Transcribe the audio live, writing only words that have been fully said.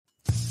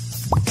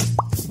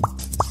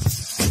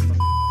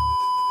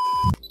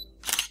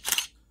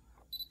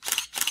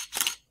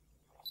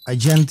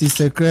Agenti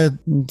sekret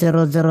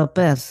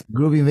 005.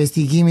 Grupi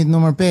investigimit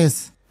numër 5.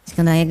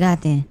 Shkenda e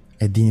gati.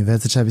 E dini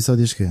vetë se çfarë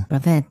episodi është ky?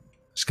 Profet.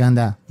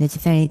 Shkenda.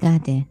 Luciferi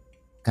gati.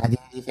 Gati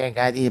Lucifer,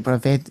 gati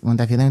profet.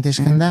 Mund ta fillojmë të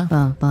Shkenda?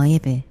 Po,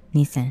 jepi.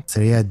 Nise.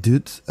 Seria e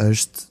dytë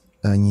është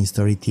një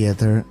histori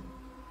tjetër.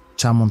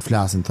 Çfarë mund të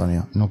flasim tani?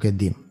 Nuk e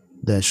dim.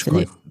 Do e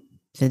shkoj.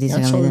 Se di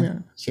se kam ide.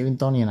 Shevin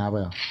toni apo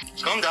jo?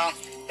 Shkenda.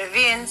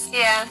 Vjen,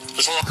 ja.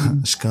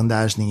 Shkenda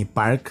është në një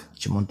park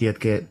që mund të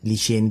jetë ke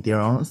liçeni i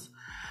Tiranës.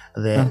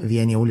 Dhe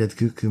vjen i ulet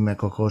ky me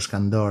kokoshka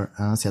në dorë,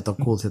 si ato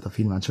cool, si ato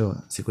filma çu,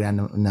 sikur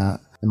janë në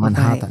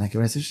Manhattan, e ke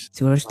parasysh?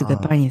 Sigurisht duke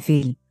parë një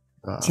film.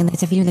 Shkenda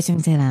çfarë filmi ka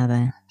qenë këtë radhë?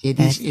 Ti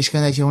i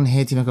Shkenda që unë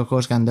heci me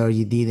kokoshka në dorë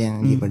gjithë ditën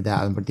në për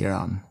dalën për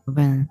Tiranë.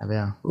 Po. Apo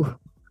jo?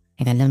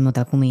 E ka lënë më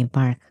taku me një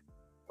park.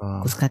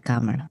 Ku s'ka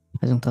kamerë.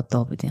 Vetëm këto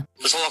topit ja.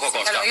 Përsolla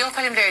kokoshka. Jo,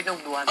 faleminderit,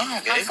 nuk duan.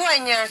 Okay. Ma thuaj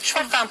një,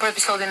 çfarë thamë për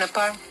episodin e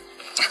parë?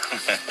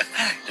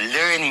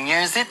 Lëreni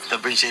njerëzit të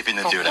bëjnë qefin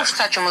e tyre. Po kush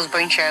tha që mos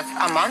bëjnë qef?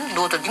 Aman,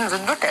 duhet të dimë të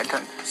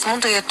vërtetën.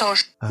 S'mund të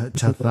jetosh.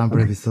 Çfarë tham për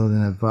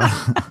episodin e parë?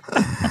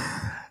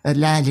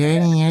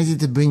 Lëreni njerëzit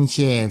të bëjnë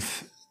qef.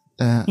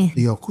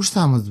 Jo, kush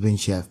tha mos të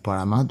bëjnë qef, por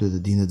ama duhet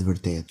të dinë të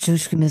vërtetë.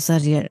 Ç'është ky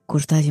mesazh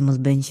kush tha që mos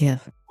bëjnë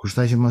qef? Kush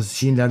tha që mos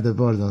shin lart të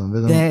poshtë,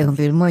 vetëm. Dhe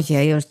konfirmoj që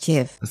ajo është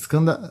qef.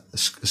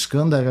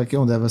 Shkenda ka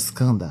kjo ndër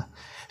Shkenda.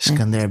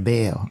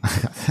 Shkënderbeu.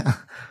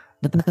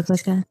 Do të këto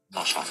shka?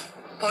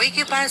 Po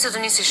iki para se të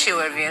nisi shiu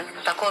Ervin,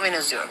 takohemi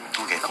në zyrë.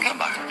 Okej, fund të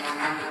mbar.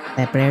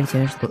 E prerë që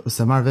është.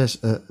 Se marr vesh,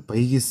 po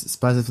iki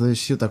sipas se filloi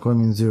shiu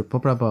takohemi në zyrë.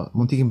 Po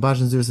mund të ikim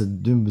bashkë në zyrë se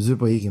dy zyrë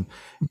po ikim.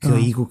 Kjo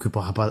iku ky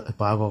po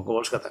pa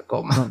kokoshka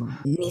takoma.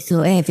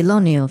 Nisu,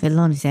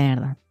 filloni se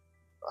erdha.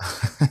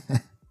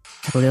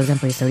 Por jo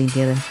jam për historinë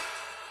tjetër.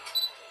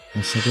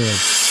 Është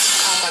sigurisht.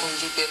 Ka pa një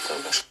lidhje të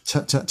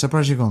bashkë. Çfarë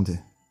parashikon ti?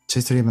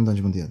 Çfarë histori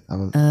mendon që mund të jetë?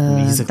 Apo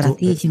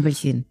tradhti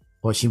 100%.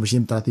 Po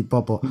 100% tradhti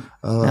po.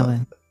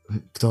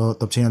 Këto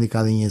Top Channel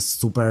ka dhe një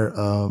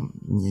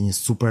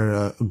super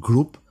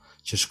grup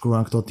që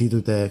shkruan këto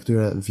titujt e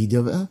këtyre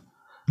videove.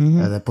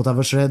 Edhe po ta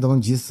vësh re,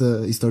 domthonjë gjithë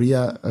historia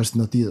është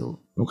në titull.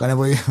 Nuk ka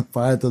nevojë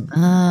fare të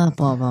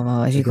po,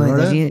 shikoj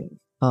tash.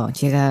 Po,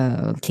 që ka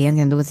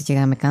klientin duket se që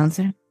ka me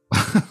kancer.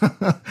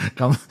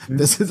 Kam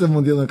besoj se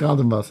mund të jetë në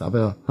kancer mbas, apo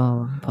jo?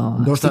 Po.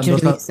 Ndoshta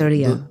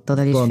historia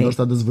totalisht. Po,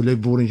 ndoshta do zbuloj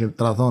burrin që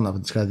tradhon apo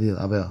diçka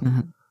tjetër, apo jo?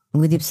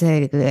 Nuk e di pse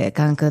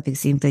kanë këtë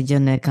fiksim të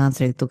gjën e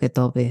kancerit këtu ke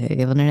topi. E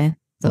ke vënë re?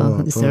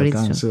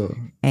 Historisë.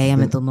 Jam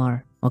me tumor.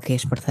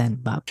 Okej, shpërthen,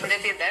 bab.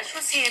 Përshëndetje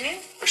dashur, si jeni?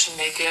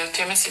 Përshëndetje, të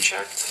jemi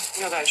sinqert,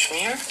 jo dash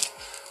mirë.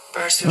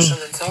 Për arsye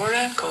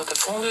shëndetësore, kohët e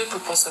fundit,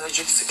 përpos edhe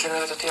gjithë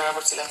sikletave të tjera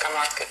për cilat kam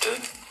marrë këtë.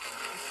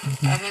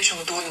 Edhe që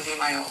më duhet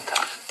ndihma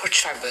jote. Por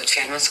çfarë bëhet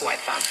fjalë më thuaj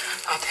pa?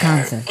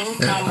 Kancer. Unë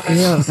kam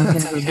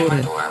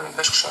me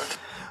bashkëshort.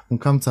 Unë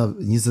kam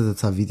 20 e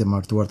ca vite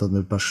martuar tot me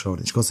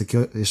bashkëshortin. Shko se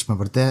kjo është më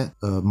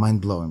vërtet mind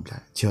blowing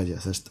plak.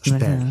 Gjë, është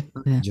shper.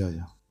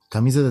 Gjë.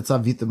 Kam 20 e ca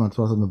vite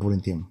martuar tot me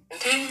burrin tim.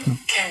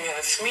 Kemi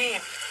edhe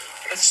fëmijë.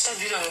 Rreth 7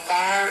 vite më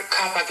parë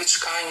kapa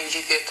diçka një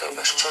lidhje të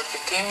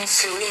bashkëshortit tim,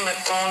 fillimet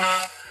tona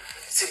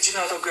si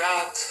gjithë ato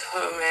gratë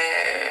me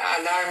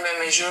alarme,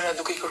 me gjëra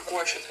duke I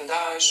kërkuar që të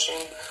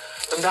ndaheshin,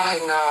 të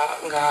ndahej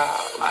nga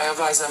ajo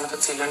vajza me të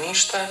cilën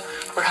ishte,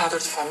 për hatër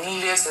të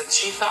familjes dhe të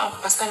gjitha,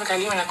 pastaj me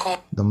kalimin e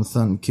kohës.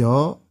 Domethënë kjo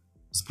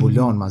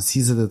zbulon mas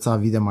 20 e ca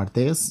vite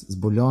martesë,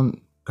 zbulon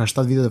ka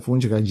 7 vite të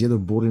fundit që ka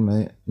gjetur burrin me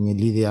një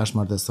lidhje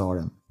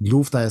jashtëmartësore.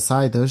 Lufta e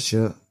saj është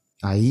që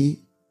ai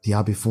t'i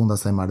japi fund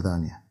asaj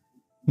marrëdhënie.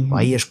 Po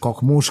ai është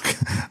kokmushk.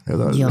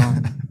 Jo,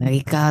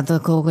 ai ka ato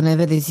kokën e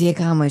vetë si e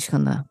ka më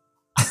Shkenda.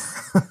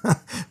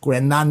 Kur e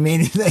ndan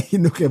meni dhe I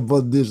nuk e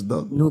bot dysh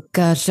do. Nuk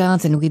ka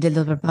shanse, nuk I del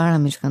do përpara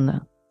me Shkenda.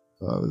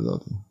 Po,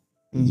 zotin.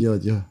 Jo.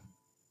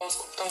 Mos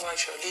kuptova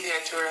që lidhja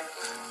e tyre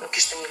nuk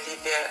ishte një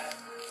lidhje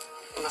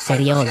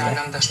serioze,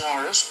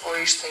 dashnorësh, por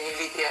ishte një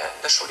lidhje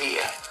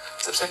dashurie.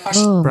 Sepse pash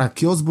Pra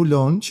kjo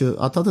zbulon që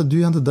ata të dy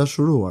janë të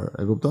dashuruar,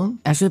 e kupton?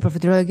 Ashtu e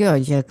përfituroi kjo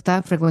që këta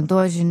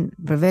frekuentoheshin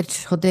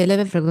përveç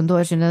hoteleve,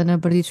 frekuentoheshin edhe në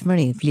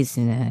përditshmëri,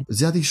 flisin e.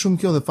 Zjati shumë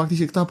kjo dhe fakti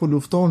që këta po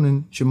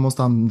luftonin që mos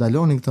ta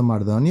ndalonin këtë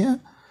marrëdhënie.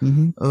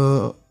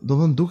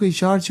 Domthon duke I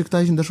qartë që këta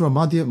ishin dashuruar,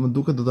 madje më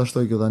duket do ta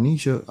shtoj kjo tani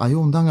që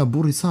ajo u nda nga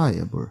burri I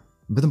saj,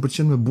 vetëm për të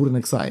qenë me burrin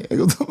e kësaj, e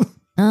kupton?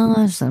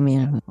 Është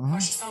mirë.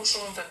 Pash sa më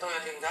shumë tentoja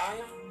të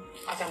ndajë,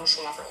 ata më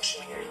shumë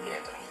afroheshin njëri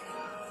tjetrit.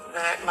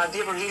 Dhe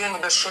madje për lidhjen me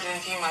bashkëshortin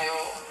tim ajo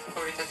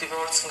bëri të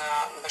divorc nga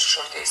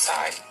bashkëshorti I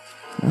saj.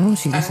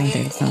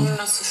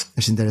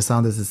 Është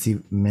interesante se si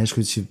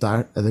meshkujt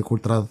shqiptar edhe kur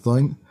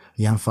tradhtojnë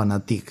janë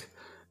fanatik.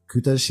 Ky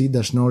tash I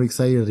dashnori I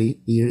kësaj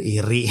I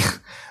ri.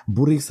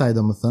 Burri I kësaj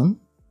domethën,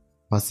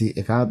 pasi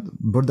e ka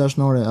bër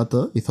dashnore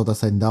atë, I thot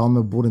asaj ndau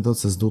me burrin tot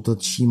se s'du të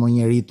qimo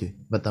njeri ty,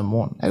 vetëm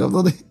unë. E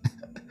kuptoni?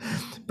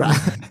 Pra,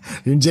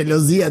 një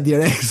xhelozia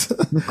direkt.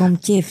 Nuk kam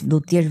qef,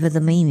 du të jesh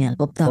vetëm me imja,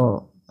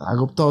 kupton. A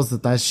kupton se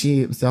tash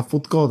se a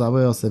fut kod apo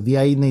jo se vi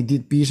ai në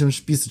ditë pishëm në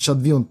shtëpi se çat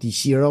viun ti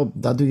qiro,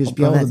 aty ke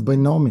shtëpia dhe të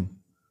bëjnë nomin.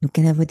 Nuk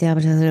ke nevojë të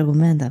japësh atë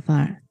argumenta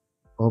fare.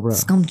 Po pra.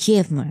 S'kam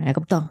qef më, e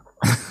kupton.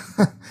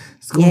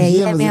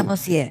 Jemi apo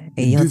si e?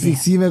 Dy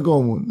fiksime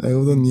komun, e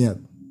kupton një.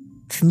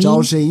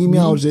 Ciao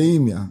sheimja o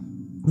sheimja.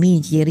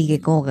 Mirë që i rike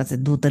koka se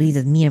duhet të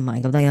rritet mirë ma,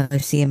 i këpta jo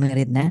është si e me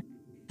rrit, ne?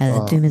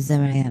 Edhe ty me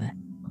zemër jeme.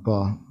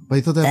 Po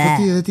i thote, po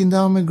ti edhe ti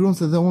ndao me grunë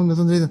se dhe unë me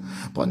thënë drejtën.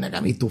 Po ne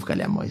kam i tuf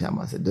kalemoj,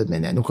 se duhet me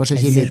ne, nuk është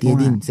që leti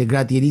edin, se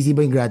gratë i risi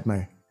bëjnë gratë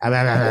mërë.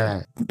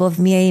 Po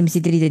fëmija im si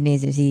të rritet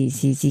nesër,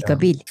 si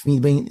kapil.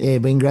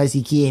 Fëmijët bëjnë graj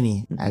si kjeni.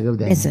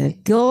 Nëse,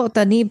 kjo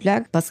tani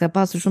plak, pas ka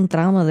pasur shumë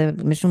trauma dhe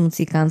me shumë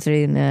mundësi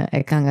kancerin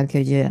e ka nga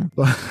kjo gjëja.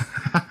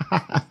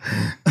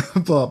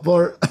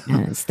 Por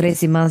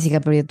stresi madh që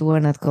ka përjetuar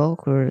në atë kohë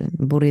kur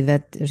burri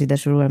vet është i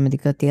dashuruar me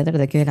dikë tjetër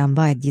dhe kjo e ka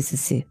mbajtur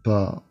gjithsesi. Po.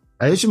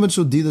 Ajo që më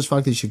çuditë është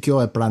fakti që kjo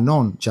e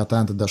pranon që ata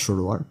janë të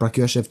dashuruar, pra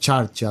kjo është e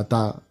qartë që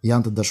ata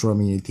janë të dashuruar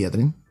me njëri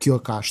tjetrin. Kjo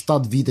ka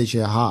 7 vite që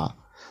e ha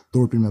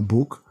turpin me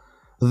bukë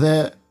dhe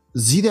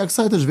zgjidhja e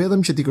kësaj është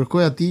vetëm që ti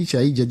kërkoj atij që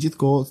ai gjatë gjithë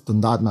kohës të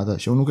ndahet me atë.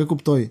 Që unë nuk e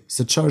kuptoj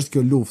se çfarë është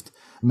kjo luftë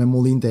me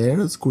mullin të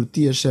erës kur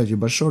ti e sheh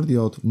që bashorti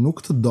jot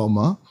nuk të do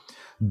më,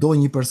 do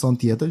një person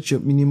tjetër që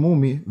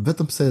minimumi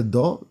vetëm pse e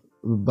do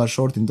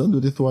bashortin tënd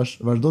duhet i thuash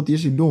vazhdo të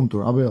jesh i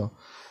lumtur apo jo.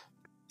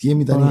 Ti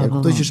jemi tani e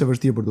kuptoj që është e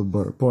vështirë për të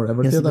bërë, por e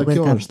vërteta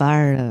kjo është.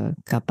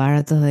 Ka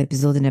parë atë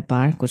episodin e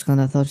parë ku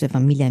Shkenda thoshte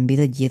familja e mbi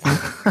të gjitha.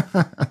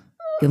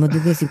 Kjo më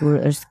duket sikur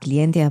është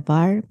klienti e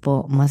parë,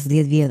 po mas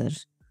 10 vjetësh.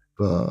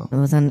 Po.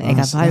 Domethënë e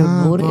ka parë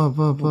burri.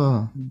 Po.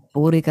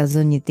 Burri ka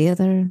zënë një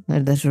tjetër,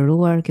 është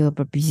dashuruar, kjo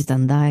përpiqet ta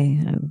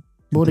ndajë.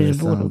 Burri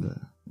është burri.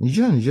 Një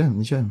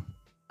gjë.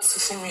 Së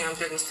shumë janë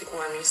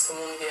diagnostikuar me një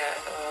sëmundje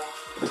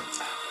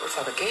për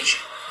fat të keq,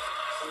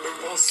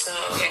 ose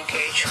janë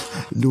keq.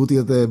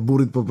 Lutjet e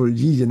burrit po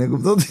përgjigjen, e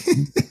kupton ti?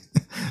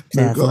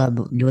 Se thua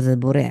lutjet e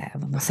burrit,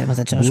 mos e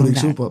çon shumë.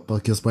 Burri po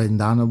kjo s'po e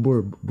ndan në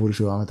burr, burri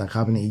shu me ta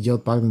kapin e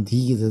idiot paktën të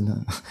hiqet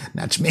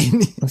në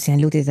çmeni. Mos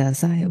janë lutjet e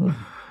asaj apo?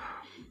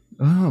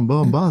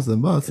 Base.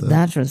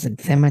 Dashur se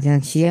femrat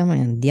janë këqija,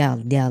 janë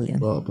djallë.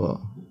 Po.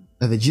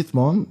 Edhe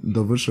gjithmonë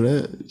do vësh re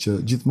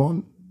që gjithmonë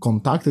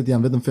kontaktet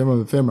janë vetëm femra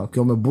me femra.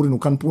 Kjo me burrin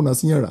nuk kanë punë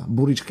asnjëra.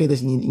 Burri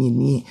shkëtesh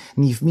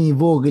një fëmijë i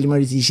vogël,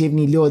 marrë si shef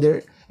një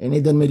lodër, e ne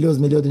don me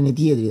lodrën e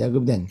tjetrit, a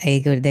kupton?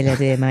 Ai kur del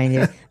aty e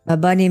marrin. Ma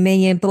bani me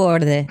një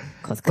portë.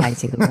 Kot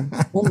kajçi këtu.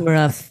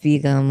 Umra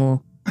fika mu.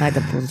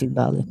 Hajde po ti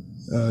balli.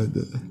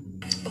 Hajde.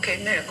 Okej,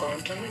 ne e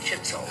kontë, më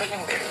qetëso.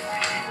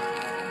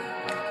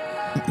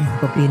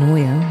 Po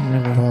pinuja,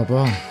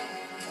 Po.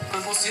 Për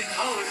mos i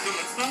hallë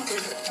këtë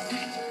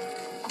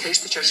më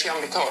ishte që është jam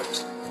i tortë.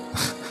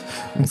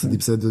 Se di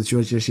pse do të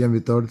quhet që është jam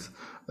i tort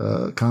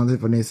country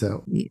për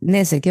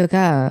Nese kjo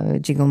ka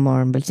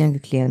çikomor, më pëlqen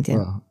ky klienti.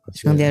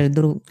 Shkëndja është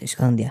dru,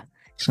 Shkëndja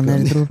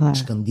është dru fare.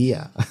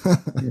 Shkëndia.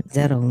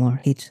 Zero humor,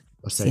 hiç.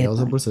 Po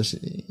serioze por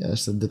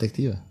është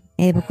detektive.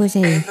 Po kush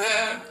e?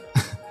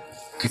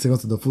 Që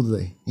se do futet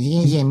ai.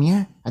 Je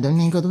mirë? A do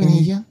një këtu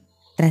një gjë?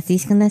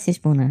 Tradhti Shkënda si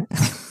është puna.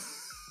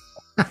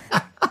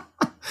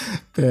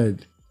 Ped.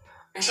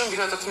 Në shumë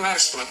vite të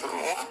mërshme për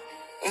mua,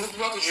 unë nuk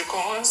do të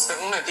gjykohen se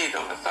unë e di,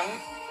 domethënë,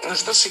 në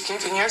çdo shikim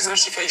të njerëzve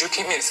është shikaj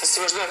gjykimi, se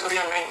si vazhdoj ato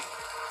jam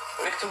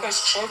me këtë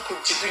bashkëshort kur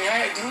gjithë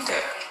dynjaja e dinte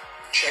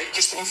që ai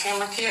kishte një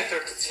femër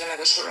tjetër të cilën e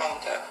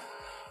dashuronte.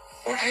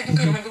 Por ai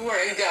duke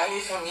menduar ideali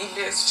i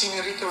familjes, që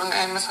jemi rritur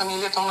ne me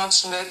familjet tona të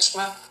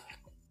shëndetshme.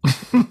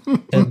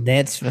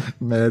 Shëndetshme.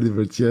 Me erdhi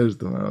për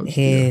qeshtë,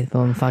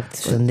 po në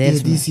fakt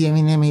shëndetshme. Ti si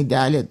jemi ne me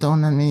idealet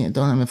tona,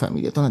 me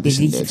familjet tona të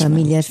shëndetshme.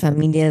 Familja është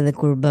familje dhe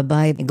kur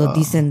babai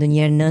godiste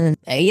ndonjëherë nënën,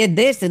 ai e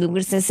deshte, nuk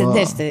është se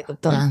deshte,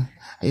 kupton?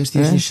 Ai është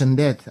thjesht i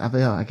shëndet, apo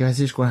jo? A ke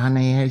parasysh kur han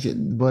ndonjëherë që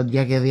bëhet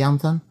djag e dhjam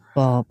thon?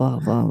 Po.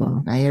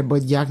 Ndonjëherë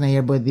bëhet djag,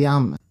 ndonjëherë bëhet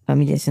dhjam.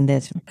 Familje e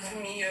shëndetshme.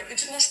 Fëmijë, e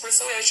që në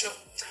shpresoja që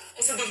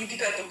ose do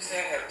vita të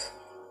kthehet.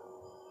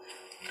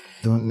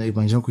 Do ne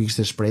imagjino ku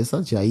ishte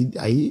shpresa që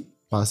ai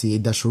pasi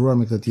i dashuruar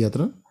me këtë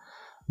tjetrën,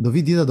 do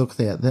vi dita do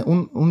kthehet. Dhe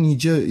unë një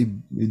gjë i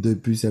do i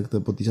pyesja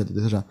këtë po tisha të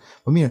thësha.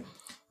 Po mirë,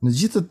 në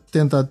gjithë të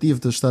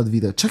tentativë të 7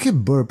 vite, çka ke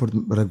bërë për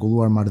të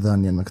rregulluar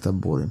marrëdhënien me këtë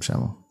burrin, për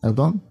shembull? E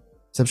kupton?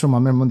 Sepse më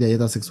merr mendja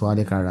jeta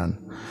seksuale ka rënë.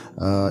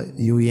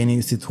 Ju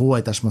jeni si të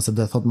huaj tashmë se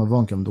do e thot më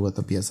vonë kjo më duket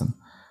të pjesën.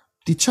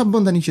 Ti ç'a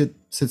bën tani që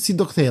se si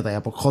do kthehet ai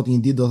apo kot një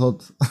ditë do thot,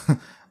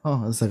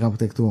 se kam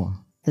tek këtu.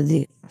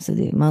 Se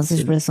di, ma se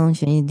shpreson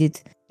që një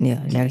ditë,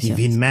 larg i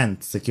vin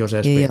mend, se kjo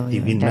është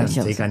i vin mend,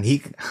 se i kanë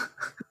hik.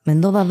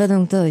 Mendova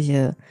vetëm këtë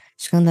që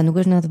Shkenda nuk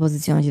është në atë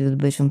pozicion që do të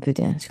bëj shumë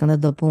pyetje.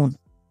 Shkenda do punë.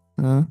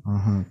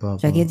 Po.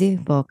 Çka ke di?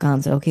 Po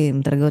kancer, okay,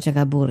 më trego çka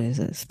ka burri,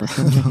 se s'po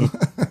them çka ke.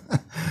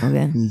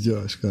 Okay. Një gjë,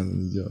 Shkenda,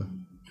 një gjë.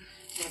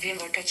 Më vjen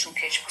vërtet shumë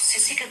keq, po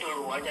si ke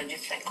duruar gjatë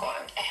gjithë kësaj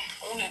kohe?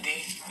 Unë e di,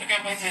 e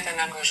kam bërë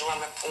vetën angazhuar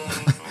me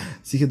punë.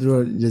 Si ke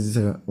duruar gjatë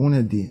gjithë kësaj?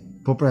 Unë e di.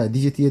 Po pra, di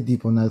që ti e di,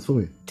 po na e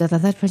thuaj. Çfarë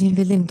ta thash për një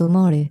fillim të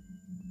mori?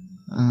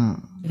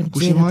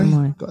 Kush i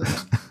mori?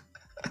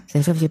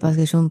 Se shoh që pas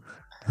ke shumë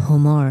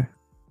humor.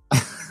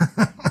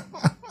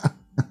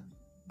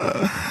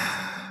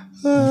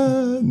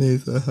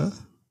 Nëse,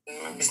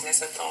 Me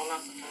bizneset tona.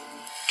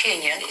 Ke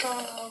një?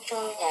 Po,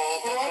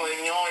 e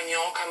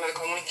njo, kam me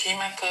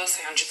komunikimet, se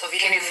janë gjithë të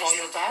Keni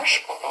folur tash?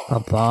 Po.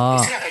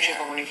 Cila ka qenë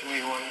komunikimi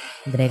juaj?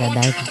 Drejta Po,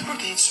 darkë. gjërat e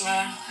përditshme.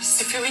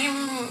 Si fillim,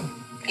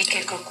 I ke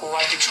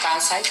kërkuar diçka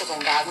asaj që të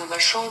ndahet me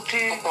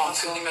bashkëshorti? po, në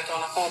fillimet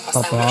tona, po, Po,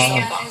 pastaj po.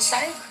 bashkë.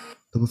 Asaj?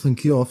 Do të thënë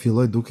kjo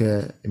filloi duke,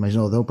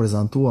 imagjino dhe u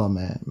prezantua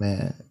me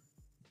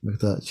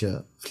këtë që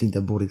flinte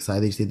burri kësaj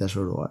dhe ishte I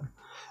dashuruar.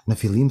 Në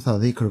fillim tha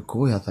dhe I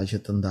kërkoja tha që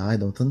të ndaj,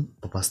 do të thënë,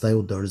 po pastaj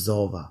u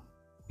dorëzova.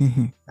 E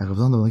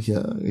kupton domethënë që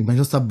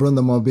imagjino sa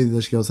brenda mohabetit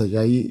është kjo sa që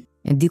ai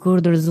E di kur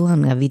dorëzuan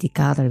nga viti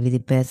 4, viti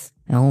 5,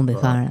 e humbi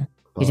fare.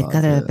 Ishte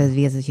 4-5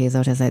 vjetë që I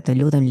thoshe asaj, të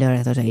lutem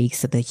lëre, thoshe X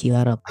të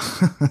qiva rop.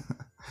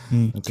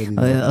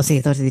 Ose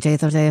I thoshe, diçka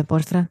I thoshe ajo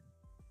poshtra?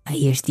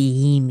 Ai është I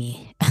imi.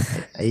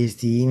 ai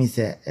është I imi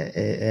se e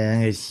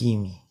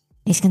angërqimi.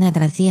 Shkenda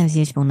tradhtia si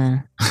është puna.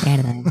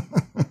 Erdha.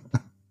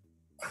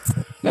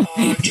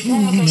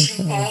 Gjithmonë të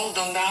thoshin po,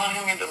 do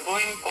ndahemi, do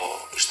bëjmë, po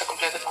ishte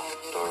komplet e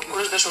pamundur. Kur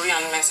është dashuria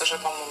në mes është e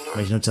pamundur.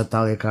 Imagjino çfarë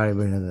talli kari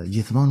bën atë.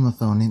 Gjithmonë më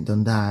thonin do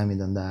ndahemi.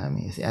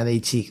 Si edhe I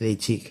çik.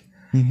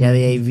 Ja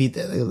dhe ai vite.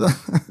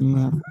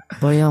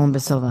 Po jo, unë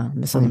besova.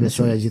 Unë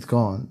besoja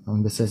gjithkohon.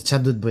 Unë besoj se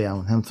çfarë duhet bëja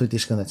unë. Hem thuj ti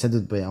Shkenda, çfarë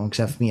duhet bëja? Unë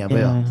kisha fëmijë apo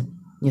jo?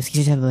 Jo,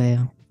 s'kishe që bëhe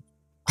jo.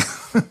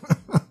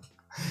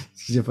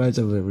 S'kisha fare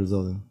çfarë bëj për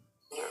zotin.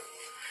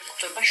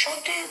 Të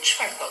bashkëshorti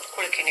çfarë thot?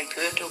 Kur e keni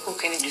pyetur, kur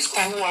keni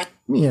diskutuar?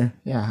 Mirë,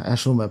 ja, e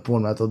shumë e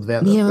punë me ato të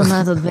vetë. Mirë me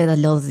ato të veta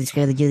lodhë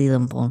diçka të gjithë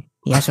ditën punë.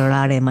 Jashtë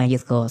orare e ma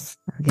gjithkohës.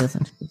 Kjo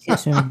thënë.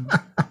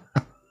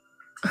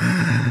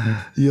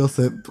 Jo,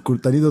 se kur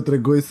tani do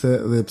t'rregoj se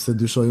dhe pse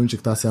dyshoj unë që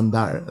këta s'janë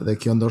ndarë dhe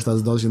kjo ndoshta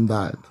s'doshin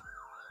ndahet.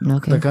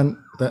 Okej.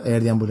 Këta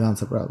erdhi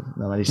ambulanca prapë.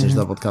 Normalisht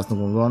çdo podcast nuk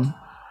mungon.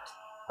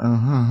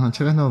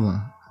 Çfarë ndodha?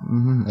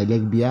 E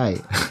lek BI.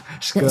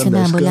 Shkenda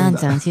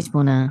ambulanca, si që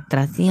puna,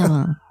 tradhti apo?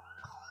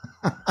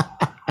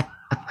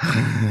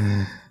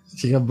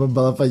 Që ka bërë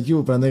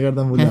ballafaqju, prandaj ka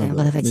ardhur ambulanca.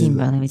 Ballafaqim.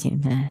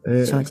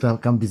 Këta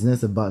kanë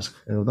biznese bashkë,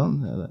 e kupton?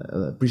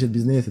 Edhe prishet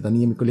biznesi, tani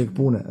jemi kolegë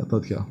pune, e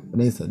thot kjo.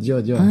 Nëse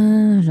dgjoj.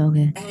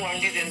 Okej. Mua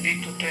lidhen mbi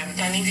këto temë.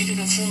 Tani vitet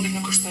e fundit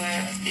nuk është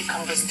I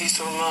kam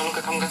bezdisur më, nuk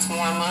e kam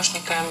ngacmuar më, është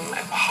një temë e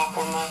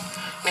pahapur më.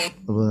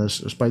 Do të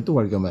është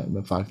pajtuar kjo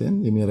me faktin,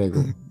 jemi në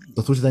rregull.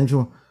 Do thoshit tani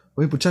shumë,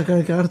 po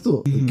çfarë ka ardhur?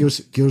 Kjo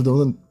është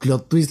domethënë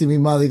plot twisti më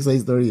I madh I kësaj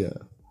historie.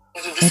 Mua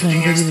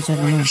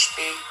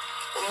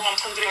më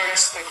thëndri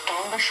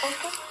respekton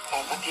bashkëshortin? Po,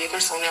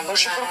 patjetër se unë jam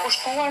bashkë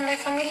përkushtuar me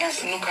familjes.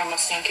 Nuk kam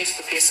asnjë ankesë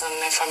të pjesën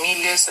e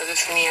familjes, edhe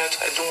fëmijët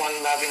e duan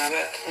babin e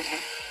vet.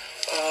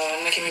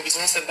 Ne kemi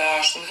biznese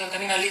bashkë, më thënë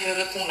tani na lidh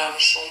edhe puna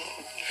më shumë.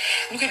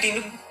 Nuk e di,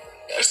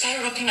 është ajo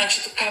rutina që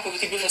të kapet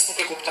dhe ti bësh as nuk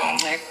e kupton.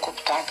 E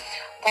kupton.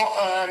 Po,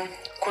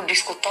 kur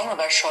diskuton me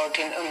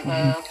bashkëshortin,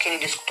 keni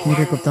diskutuar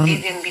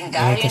lidhjen mbi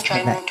ndarjen që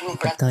ai mund t'ju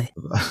Kuptoj.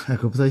 E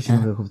kuptoj që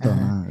nuk e kupton,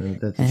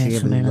 vetë që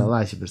e bëj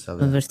vallaçi për sa.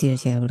 Më vështirë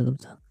që e për të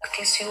kuptuar.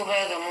 Kesi juve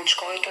dhe mund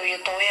shkoj të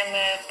jetoje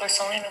me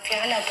personin në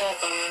fjalë apo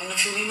Në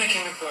fillim e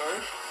kemi bërë,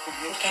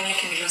 por tani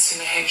kemi lënë si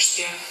me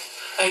heshtje.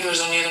 Ai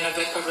vazhdon jetën e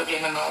vet pa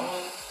probleme nga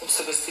unë,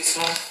 ose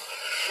bestismo.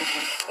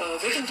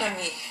 Vetëm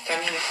tani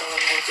në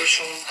kohën e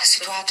shumë.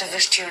 Situatë e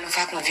vështirë në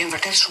fakt më vjen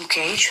vërtet shumë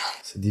keq.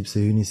 Se di pse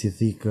hyni si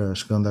thik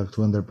Shkenda këtu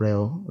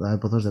ndërpreu, dhe ai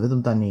po thoshte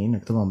vetëm tani në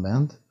këtë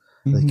moment,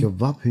 dhe kjo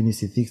vap hyni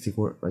si thik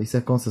sikur ishte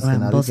konse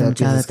skenarit e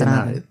pjesë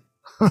skenarit.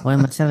 Po e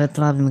më çave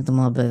tradhti me këtë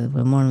mohabet, po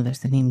e morën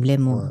vesh tani mble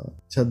mua.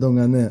 Ç'a do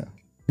nga ne?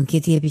 Nuk je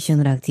ti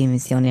epiqendra këtij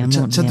emisioni jam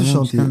unë. Ç'a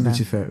dyshon ti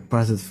Lucifer,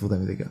 para se të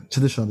futemi te kjo. Ç'a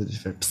dyshon ti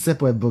Lucifer? Pse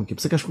po e bën kjo?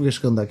 Pse ka shkuar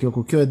Shkenda kjo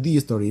kur kjo e di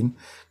historinë,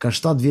 ka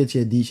 7 vjet që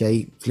e di që ai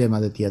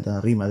flemat e tjera,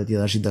 rrimat e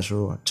tjera është I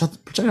dashuruar. Ç'a ka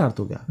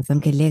ardhur kjo? Po them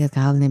ke lekët ka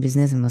hallën e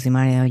biznesit, mos I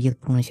marrë ajo gjithë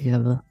punën që ka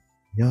bë.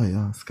 Jo,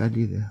 s'ka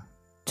lidhje.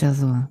 Ç'a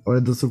thua? Ore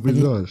do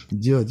surprizohesh.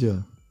 Gjë.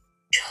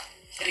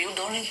 Ju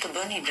doni të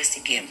bëni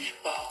investigim.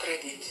 Po,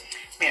 3 ditë.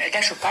 Mirë, e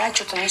dashur para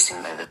që të nisim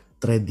edhe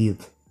 3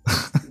 ditë.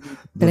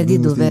 3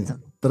 ditë du vetëm.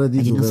 3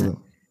 ditë vetëm.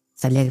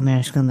 Sa lekë merr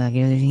Shkenda,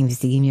 kjo është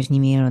investigimi është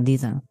 1000 euro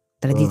dita.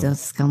 3 ditë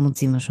s'ka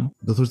mundësi më shumë.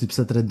 Do thosh ti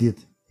pse 3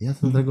 ditë? Ja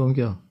të tregon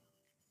kjo.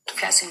 të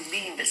flasim mbi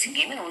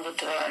investigimin, unë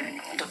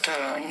do të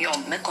njoh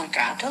me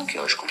kontratën,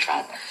 kjo është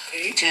kontratë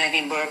që ne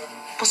kemi bërë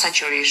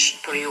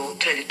posaçërisht për ju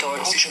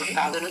traditorë, siç më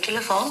tha në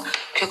telefon,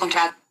 kjo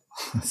kontratë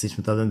siç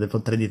më thënë po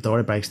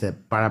traditore, pra ishte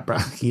para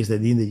kishte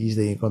dinte që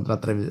ishte një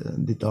kontratë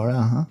traditore,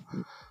 aha.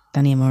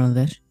 Tani e morën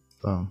vesh.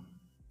 Po.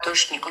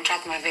 është një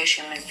kontratë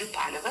marrëveshje mes dy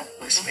palëve,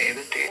 mes meje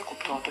dhe ty,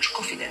 kuptohet është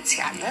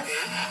konfidenciale,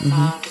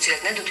 të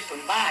cilat ne do t'i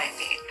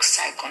përmbajemi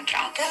kësaj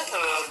kontrate.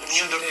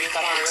 Një ndër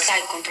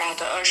kësaj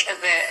kontrate është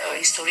edhe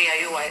historia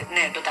juaj,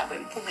 ne do ta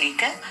bëjmë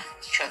publike,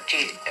 që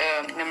ti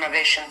në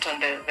marrëveshjen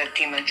tënde dhe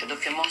timen që do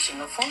firmosim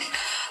në fund.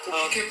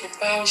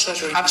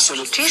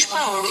 Absolutisht, pa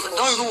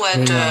do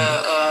ruhet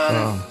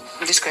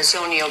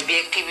diskrecioni I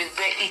objektivit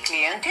dhe I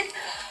klientit.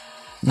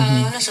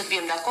 Nëse të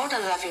bëjmë dakord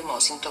edhe ta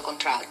firmosim këtë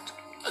kontratë.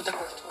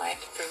 Dakord, ma e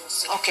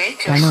firmosim. Okej,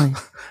 kjo Pranoj.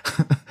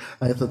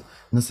 Ai thotë,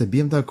 nëse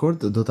bëjmë dakord,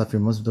 do ta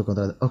firmosim këtë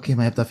kontratë. Okej,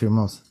 ma jep ta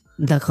firmos.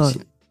 Dakord.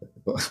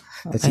 Ka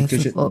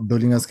që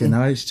doli nga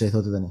skenari, ç'e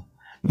thotë tani.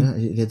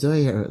 Lexoj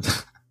herë.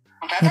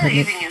 kontrata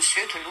jepni një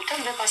sy, të lutem,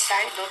 dhe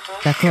pastaj do të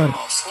Dakor.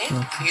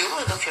 Ju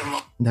do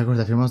firmosni. Dakor,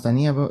 ta firmos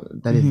tani apo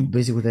ta le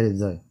bëj sikur ta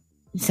lexoj.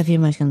 Sa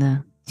firma Shkenda?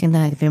 Shkenda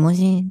e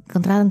firmoshi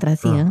kontratën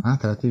tradhti, ëh? Ah,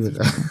 tradhti.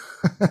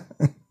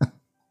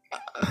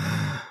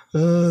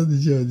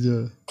 Dëgjoj.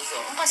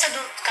 Unë pastaj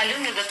do të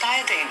kalojmë në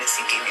detajet e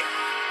investigimit.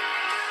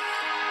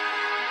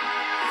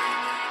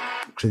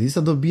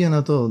 Kështu do bien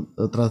ato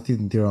tradhtit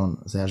në Tiranë,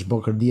 se është bë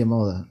kërdi e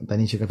madhe,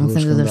 tani që ka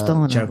filluar Shkenda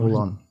Shkenda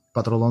qarkullon,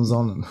 patrullon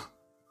zonën.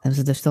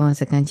 Sepse do shtohen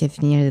se kanë qef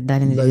njerëz të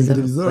dalin në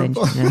televizor.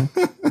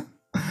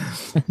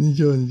 Një.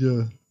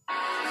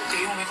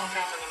 Kriju me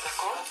kontratën e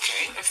dakord,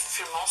 e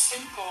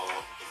firmosim, po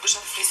bësha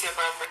të flisje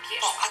para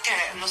parkiesh. Po,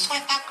 atëre, më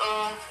thuaj pak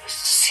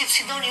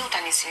si doni ju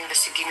tani si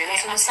investigimin,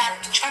 nëse më sa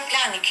çfarë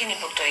plani keni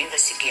për këtë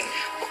investigim?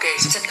 Okej,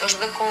 Sepse është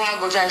dhe koha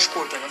goxha e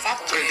shkurtër, në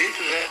fakt. 3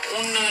 ditë dhe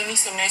unë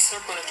nisem nesër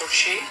për në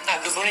Turqi.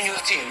 Do bëni një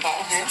udhëtim. Po,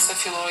 se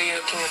filloj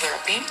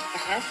kimioterapinë.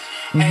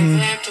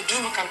 Edhe të dy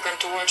më kanë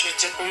premtuar që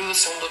gjatë periudhës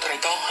se unë do të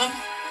trajtohem,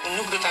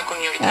 nuk do të takon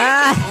njëri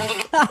tjetrin. Unë do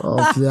O,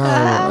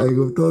 fjalë, ai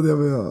kuptoti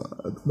apo jo?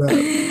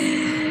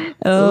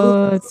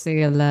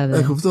 Çelada.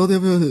 E kuptoti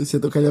apo jo se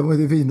to kaloj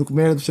të vij, nuk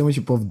merret për shkakun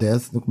që po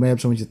vdes, nuk merret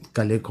për shkakun që të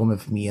kaloj kohë me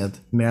fëmijët,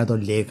 merr ato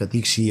lekët,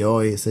 i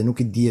kshijoj se nuk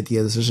i dihet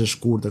jetës, është e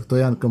shkurtër. Këto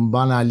janë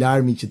këmbana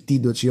alarmi që ti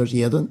duhet të shijosh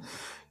jetën.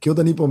 Kjo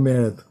tani po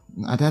merret.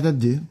 Ata të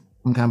dy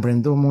më kanë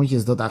premtuar mua që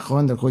s'do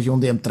takojnë, ndërkohë që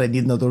unë jam 3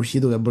 ditë në Turqi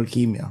duke bërë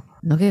kimio.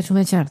 Nuk e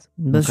shumë e qartë.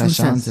 Bën shumë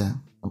shanse.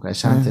 Nuk ka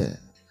shanse.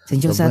 Se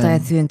nëse ata e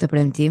thyen këtë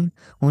premtim,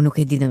 unë nuk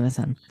e di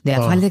domethënë. Do ja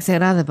fal tek kësaj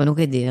radhe, po nuk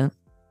e di, ëh.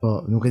 Po,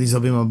 nuk e di s'do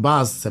bëj më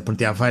bazë, se për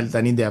t'ia fal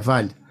tani do ja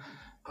fal.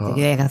 Po.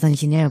 Kjo e ka thënë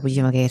 100 herë, po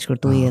që më ke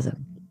shkurtuar jetën.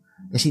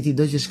 E shi ti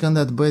do që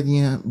Shkenda të bëhet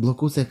një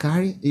bllokuese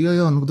kari?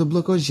 Jo, nuk do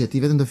bllokosh gjë,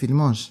 ti vetëm do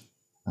filmosh.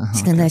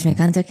 Shkenda është me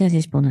kancer, kjo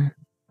është puna.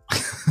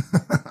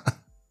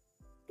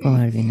 Po,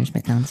 Ervin është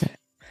me kancer.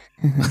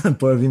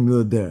 Po Ervin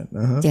mbyll derën.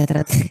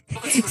 Teatrat.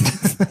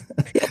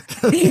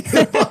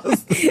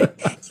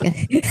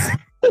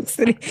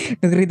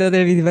 Nuk rrido të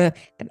Ervin,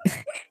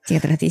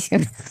 teatratisht.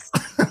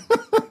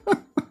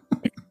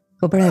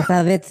 Po pra e tha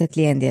vetë se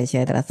klientja që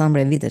e tradhton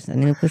prej vitesh,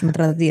 nuk është më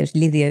tradhti, është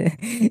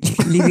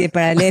lidhje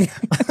paralel.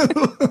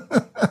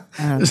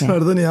 Është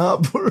marrëdhënie e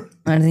hapur.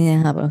 Marrëdhënie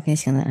e hapur, okay,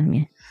 Shkenda,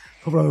 mirë.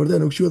 Po pra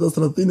vërtet nuk quhet as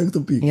tradhti në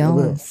këtë pikë. Jo,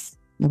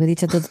 nuk e di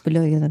çfarë do të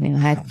spiloj tani.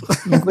 Hajt,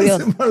 nuk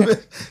kurios.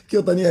 Kjo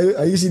tani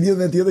ai ishi lidhur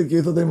me tjetër,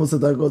 kjo i thotë mos e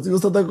takoj. Si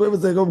mos ta takoj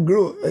se e kam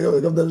gru, e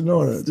kam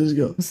dashnore. Ç'është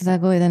kjo? Mos e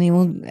takoj tani,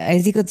 unë ai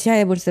zi këtë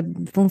çaje por se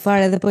pun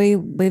fare edhe po i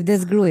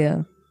vdes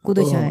gruaja. Ku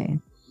do çaj?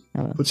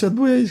 Po çat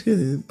buja i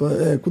shketi, po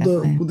ku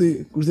do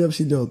jap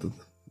shilotët.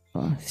 Po,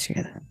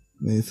 Shkenda.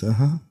 Nice,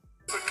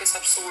 kërkesë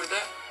absurde,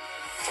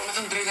 por me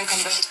të drejtën kam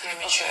dashur të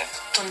jemi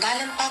qetë. Të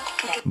ndalen pak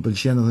këtu. Më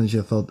pëlqen edhe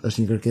që thot është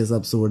një kërkesë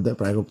absurde,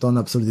 pra e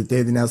kupton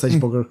absurditetin e asaj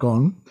që po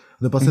kërkon,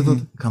 dhe pastaj thot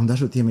kam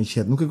dashur të jemi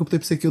qetë. Nuk e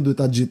kuptoj pse kjo duhet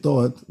ta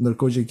xhitohet,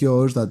 ndërkohë që kjo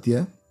është atje.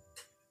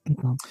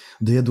 Po.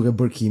 Do jetë duke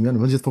bërë kimio, në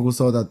vend që të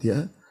fokusohet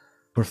atje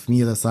për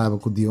fëmijët e saj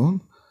apo ku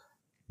diun.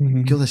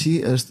 Kjo tashi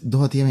është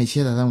doha të jemi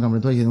qetë, ata më kanë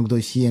premtuar që nuk do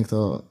qihen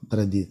këto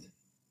 3 ditë.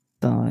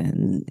 Po,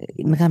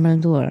 më kanë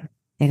premtuar.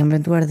 E kam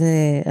premtuar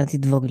dhe atij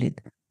të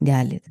voglit,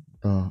 djalit.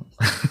 Po.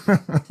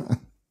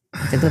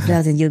 Se këto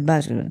flasin gjithë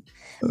bashkë.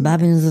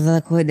 Babi nuk do të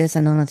takojë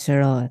derisa nona të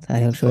shërohet.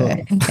 Ajo kështu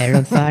e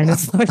rrot fare në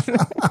folë.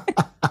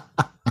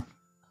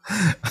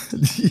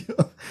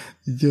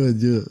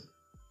 Jo.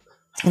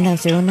 Shkenda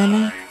shëron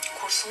nëna?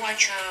 Kur thua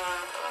që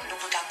nuk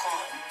do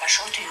takon,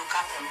 bashorti ju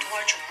ka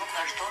premtuar që nuk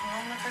vazhdon më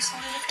me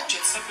personin e këtij.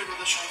 Gjatë sa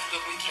periudhë që unë do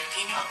bëj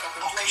trajtimin, ka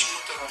premtuar që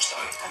nuk të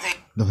vazhdoj.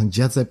 Do thënë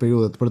gjatë sa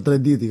periudhët, për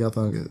 3 ditë i ka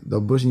thënë, do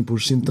bësh një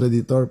pushim 3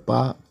 ditor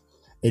pa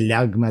e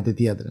lag me atë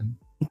tjetrën.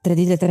 3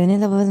 ditë të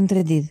renet apo vetëm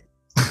 3 ditë?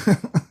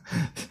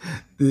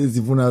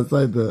 Si puna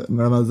asaj të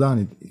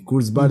Ramazanit,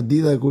 kur zbar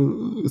dita, kur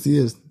si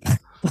është?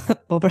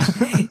 Po pra,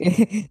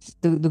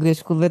 duke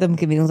shku vetëm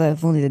ke minuta e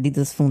fundit e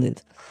ditës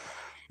fundit.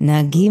 Në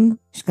agim,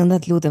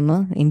 Shkenda të lutem,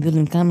 i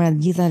mbyllim kamerat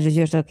gjitha, çdo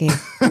gjë është okay.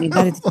 I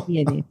dali të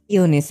jeni.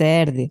 Joni se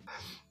erdhi.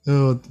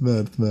 Jo, të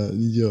merr,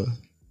 dëgjoj.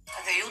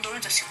 Dhe ju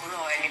duhet të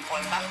siguroheni po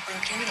e pak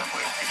premtimin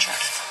apo jo e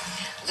qartë.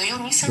 Dhe ju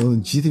nisën. Do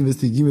të gjithë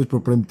investigimet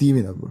për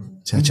premtimin apo.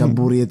 Ça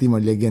burri e ti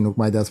më legën, nuk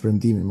majtas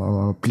premtimin,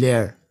 më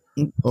pler.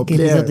 O pler.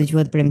 pler. Do të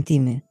quhet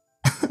premtimi.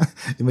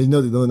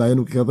 Imagjinoni, ajo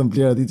nuk ka thënë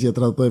pler aty që e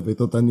tradhtoi, po i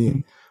thot tani.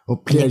 O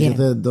pler që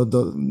the do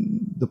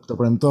të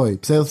premtoj.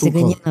 Pse e thu? Se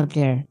gënjen o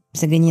pler.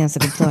 Pse gënjen se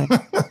kuptoj.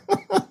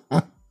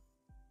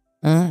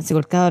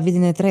 Sigur ka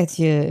vitin e tretë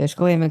që e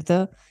shkoja me këtë,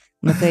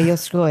 më the jo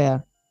shkoja.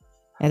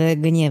 Edhe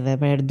gënjeve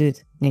për herë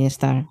dytë,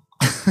 gënjeshtar.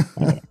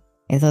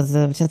 E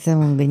thotë, çfarë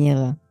them unë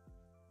gënjeve?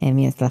 E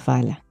mirë ta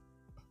fala.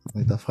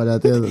 Ai ta fala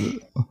atë.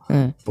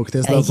 Po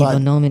këtë s'ta fal. Ai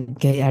ekonomin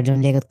që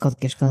argjon lekët kot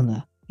ke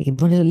Shkenda. I ke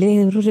bënë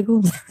lekë rrugë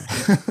ku.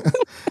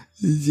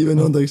 I jive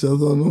non ta kisha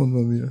thonë unë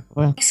më mirë.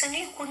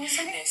 Niseni kur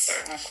niseni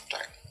nesër, nuk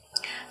kuptoj.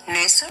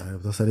 Nesër?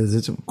 Do sa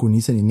lezetshëm, ku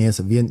niseni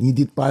nesër, vjen një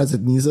ditë para se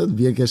të niset,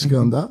 vjen ke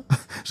Shkenda.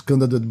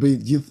 Shkenda duhet bëj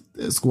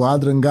gjithë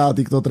skuadrën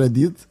gati këto 3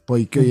 ditë, po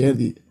i kjo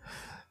erdhi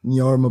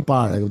një orë më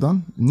parë, e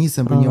kupton?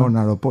 Nisem për një orë në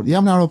aeroport.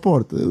 Jam në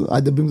aeroport.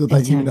 Hajde bëjmë këtë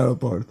takimin në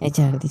aeroport. E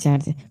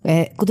qartë.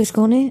 Ku të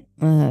shkoni?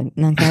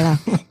 Në Ankara.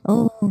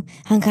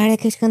 Ankara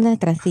ke Shkenda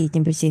tradhti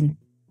 100%.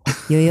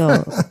 Jo,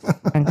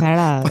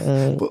 Ankara,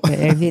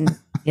 Ervin,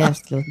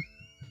 jashtë lut.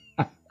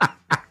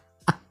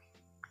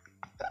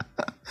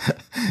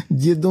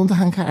 Gjithë donë të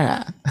Ankara.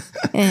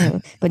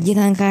 Po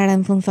gjithë Ankara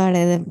në fund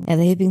fare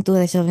edhe hypin këtu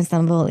edhe shohin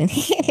Stambollin.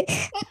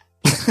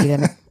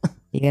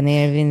 I kanë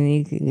Ervin,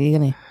 i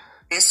kanë.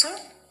 Nesër,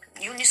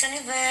 ju niseni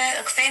dhe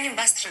ktheheni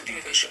mbas 3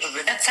 ditësh.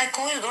 Vetë kësaj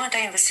kohe do ta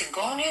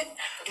investigoni.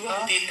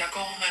 Dua të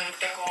takohen,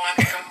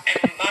 e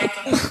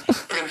mbajtën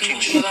premtimin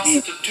që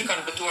të dy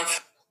kanë betuar.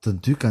 Të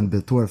dy kanë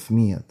betuar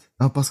fëmijët.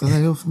 Pas ka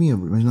ajo fëmijë,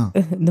 imagjino.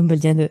 Do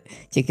m'pëlqente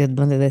që kjo të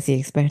bënte edhe si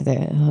eksperte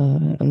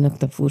në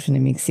këtë fushën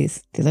e mjekësisë.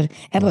 Ti thosh,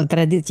 po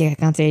 3 ditë që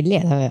ka kancer i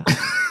lehtë ajo.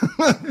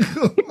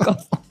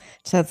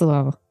 Çfarë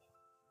thua?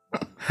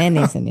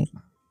 Nesër.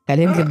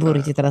 Kalojmë ke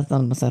burri që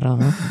tradhton mos harro.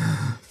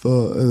 Po,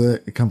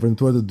 edhe kam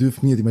premtuar të dy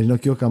fëmijët, imagjino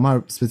kjo ka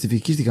marrë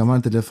specifikisht i ka marrë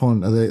në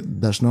telefon edhe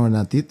dashnoren e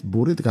atit,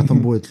 burrit, ka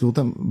thënë burrit,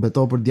 lutem,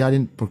 beto për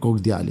djalin, për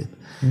kokë djalit.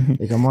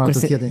 E ka marrë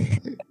atë tjetrin.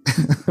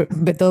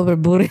 Beto për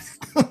burrit.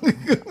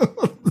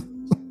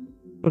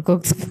 Për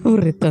kokë të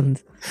burrit tënd.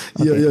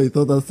 Jo, i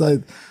thot asaj,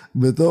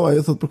 beto,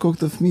 ajo thot për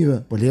kokë të fëmijëve.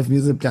 Po le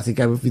fëmijët e plasi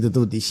ka për fitë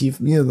të i shih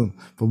fëmijët,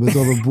 po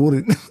beto për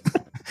burrin.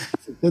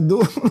 Se du.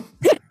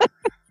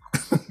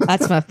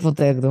 Aq ma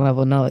putë këtu ma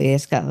puno, i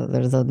shka,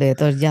 dhe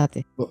jetosh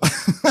gjati.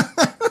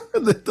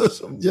 Dhe to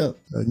shumë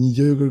gjatë. Një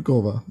gjë ju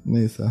kërkova,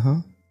 nëse, ha?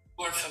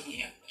 Por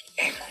fëmijë.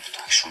 E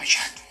kuptoj shumë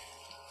qartë.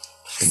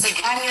 Se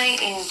ka një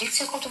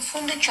indikje kohë të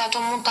fundit që ato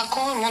mund të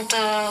takohen,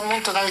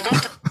 mund të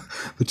vazhdojnë.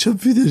 Po çfarë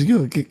pyetje është kjo?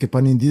 Ke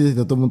pa një indikje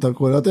që ato mund të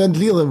takohen? Ato janë të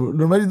lidhë,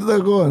 normalisht të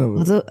takohen.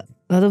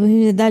 Ato po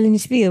hyjnë dalin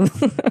në shtëpi.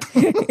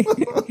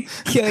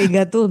 Kjo i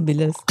gatun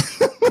bilës.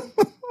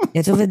 Ja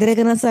çove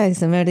drekën asaj,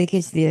 se merr i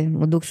keq ti,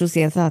 më duk kështu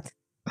si e thatë.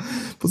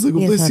 Po se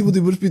kuptoj si mund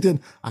t'i bësh pyetjen,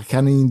 a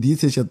ka një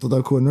indicie që ato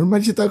takohen?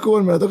 Normal që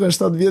takohen, por ato kanë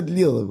 7 vjet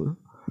lidhë.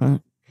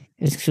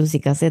 Është kështu si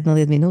kaset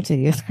 90 minutë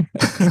kjo.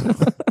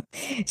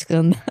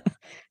 Shkenda.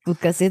 Fut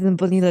kasetën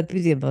po një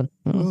pyetje po.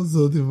 O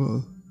zoti po.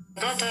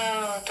 Do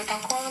të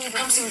takohen,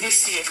 Kam si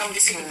ndjesi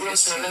në burrë,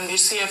 në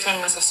ndjesi e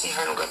femrës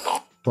asnjëherë nuk e bën.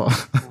 Po.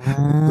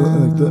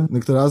 Në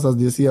këtë rast as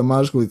ndjesia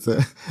mashkullit se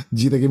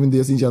gjithë kemi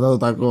ndjesinë që ata do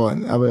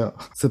takohen, apo jo?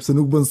 Sepse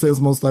nuk bën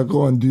sens mos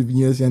takohen, dy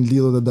njerëz janë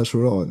lidhur dhe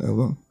dashurohen, e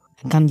kupton?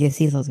 Kam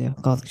ndjesi thotë kjo,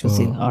 ka kështu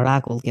si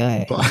orakull kjo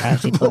e.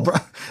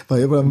 Po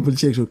jo, më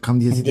pëlqej kështu, kam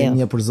ndjesi të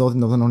mia për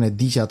Zotin, domethënë unë e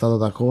di që ata do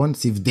takohen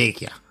si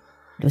vdekja.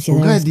 Po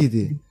ka e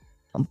diti?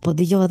 Po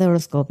dëgjova edhe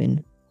horoskopin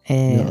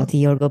e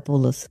atij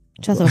Jorgopullës.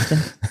 Çfarë thoshte?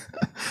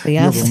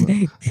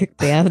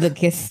 Të javë do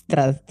kes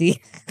tradhti.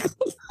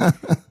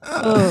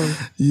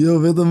 Jo,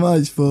 vetëm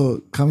aq, po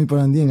kam i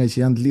parandje nga që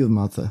janë të lidhur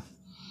me atë.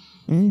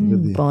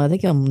 Po edhe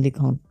kjo më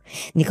ndikon.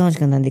 Ndikon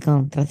Shkenda,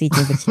 ndikon, tradhti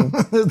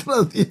 100%.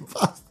 Tradhti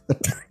pas.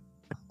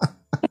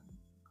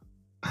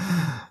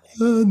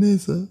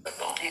 Nisa.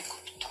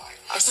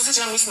 Ashtu siç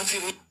jam nisur në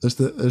fillim.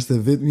 Është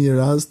vetëm një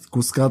rast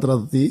ku s'ka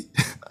tradhti.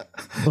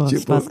 Po,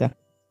 s'paska.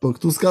 Po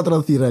këtu s'ka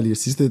tradhti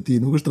realisht, si ishte ti,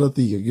 nuk është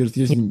tradhti, kjo është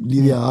thjesht një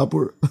lidhje e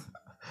hapur.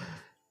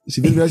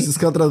 Si vetëm që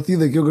s'ka tradhti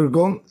dhe kjo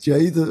kërkon që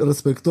ai të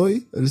respektoj,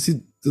 si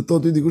të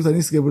thotë ty dikush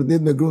tani s'ke për të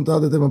me gruan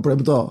tatë të më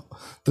premto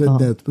 3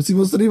 net. Po si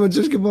mos rrimë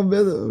ç'është kjo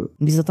pambet.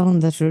 Bizoton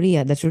dashuri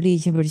 100%.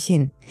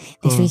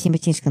 Dashuri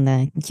 100% Shkenda,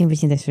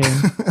 100% dashuri.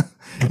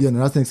 Jo, në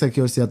rastin e kësaj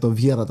kjo është si ato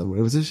vjerrat apo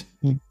e vësh?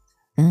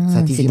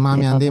 Sa ti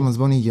mami ande mos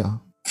bëni gjë.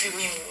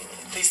 Fillim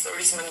të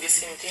historisë me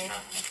ndjesinë time,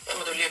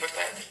 më do lë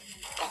vërtet.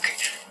 Okej.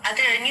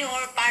 Atëherë një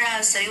orë para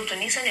se ju të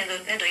niseni,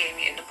 ne do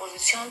jemi në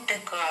pozicion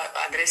tek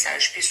adresa e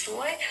shtëpisë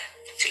tuaj,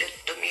 të cilët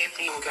do më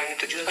jepni Organi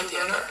të gjitha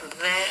tjetër.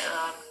 dhe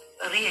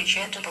rrije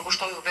që të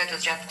përkushtoju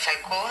vetes gjatë kësaj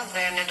kohe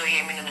dhe ne do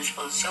jemi në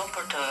dispozicion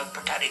për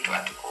të arritur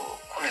aty ku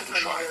ne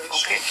dëshirojmë.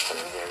 Okej.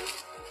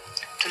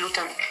 Të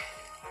lutem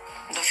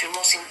do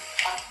firmosim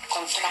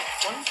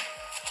kontraktën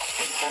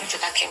që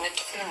ta kemi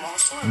të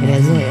firmosur.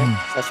 Lezoj,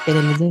 sa shpejt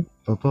e lezoj.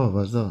 Po,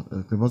 vazhdo.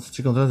 Firmos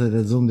ç'i kontratë e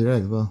lexojmë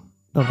direkt, po.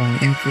 Po,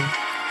 info.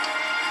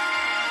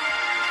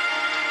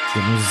 Që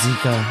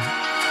muzika.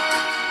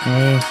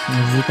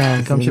 Muzika.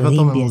 Kam çfarë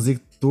me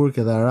muzikë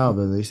turke dhe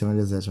arabe dhe ishte më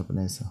lezetshme për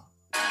nesër.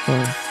 Po.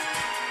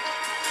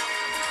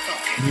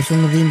 Në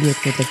shumë dhimbje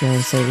këtë kjo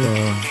seri.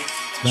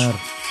 Merë.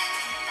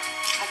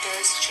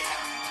 Atëherë si që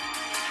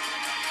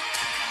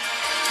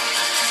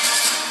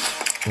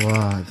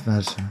Ua, të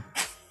mërshme.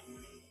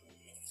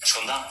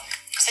 Shkenda,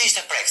 pse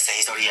ishte prekse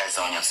historia e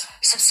zonjës?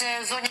 sepse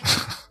zonja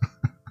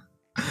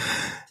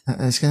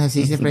Shkenda si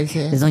ishte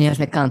prekse? Zonja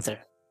është me kancer.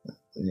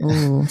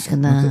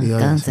 Shkenda,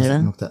 kancer, ë?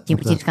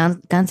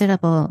 100% kancer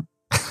apo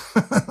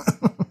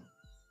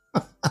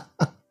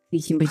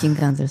 100%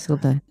 kancer,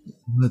 s'kuptoj.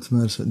 Më të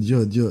mërshme,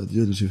 gjë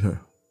të shifër.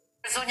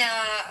 zonja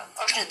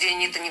është në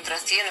djenjë të një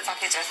tradhtie, në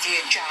fakt një tradhtie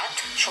gjatë,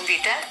 shumë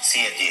vite. Si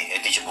e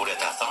di që burri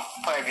ta thon?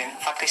 Po Ervin,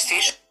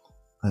 faktikisht.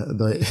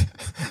 Do e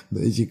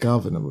qi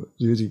kafe në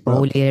bërë. Po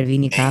uli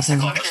Ervini kafen.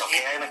 Është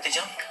okay me këtë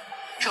gjë?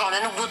 Shikoj, ne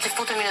nuk duhet të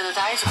futemi në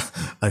detaje.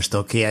 Është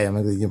okay ajo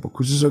me këtë gjë, po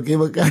kush është okay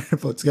më kar,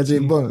 po çka që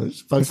I bën,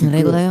 është pak. Është në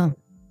rregull ajo?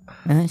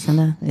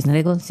 Shkenda, është në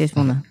rregull, si është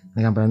puna?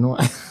 E kam pranuar.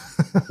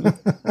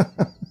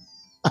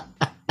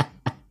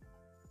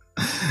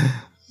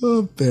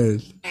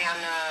 Perl.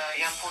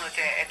 Janë punët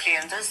e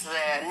klientës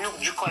dhe nuk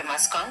gjykoj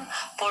maskën,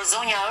 por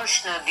zonja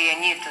është në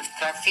dijenjë të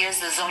tradhties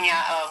dhe zonja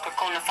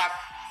kërkon në fakt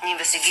një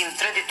investigim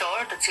traditor,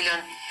 të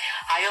cilën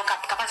ajo ka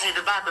pasur një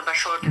debat me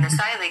bashkëshortin e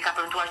saj dhe I ka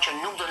premtuar që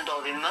nuk do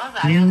ndodhin më dhe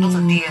ajo do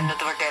të dihet në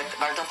të vërtetë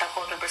vazhdon të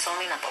takohet me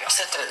personin apo jo.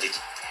 Pse 3 ditë?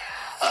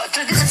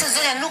 3 ditë se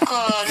zonja nuk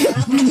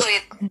do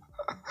jetë.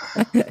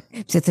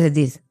 Pse 3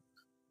 ditë?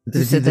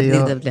 Pse 3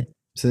 ditë ble?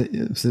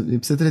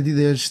 Pse 3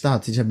 ditë jo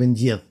 7, siç e bën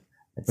gjithë.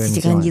 Si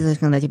që kanë gjithë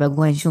Shkenda që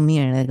paguajnë shumë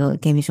mirë dhe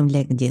kemi shumë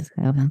lekë gjithë.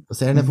 Po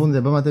se herën e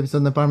fundit e bëm atë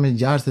episod në parë me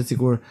 6 se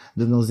sikur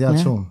do të na zgjat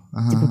shumë.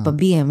 Tipo po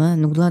biem,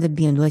 nuk dua të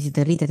biem, dua që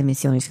të rritet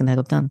emisioni Shkenda,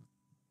 kupton?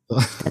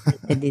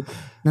 8 ditë,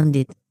 9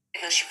 ditë.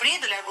 Në Shqipëri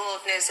do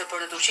largohet nesër për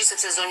në Turqi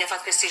sepse zonja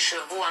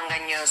fatkeqësisht vua nga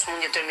një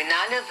smundje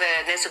terminale dhe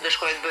nesër do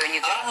shkojë të bëjë një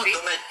terapi.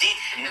 Do me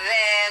ditë.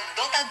 Dhe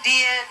do ta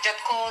dije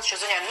gjatë kohës që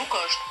zonja nuk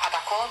është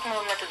atakohet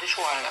me të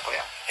dyshuarën apo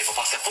jo. E po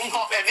pas e fund.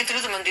 Po, Ervit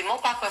lutem më ndihmo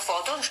pak me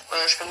foto,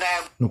 shpërndaja.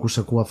 Nuk u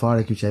shokua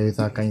fare kjo që ajo I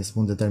tha ka një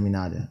smundje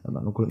terminale.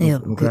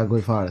 Nuk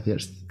reagoi fare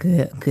thjesht.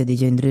 Ky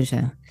dëgjoj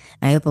ndryshe.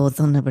 Ajo po u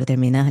thon në për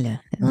terminale.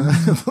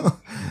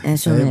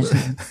 Është shumë.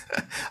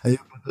 Ajo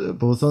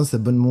po u thon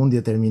se bën mundje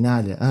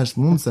terminale.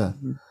 Është mundse.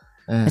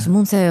 Është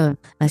mundse ajo,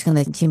 është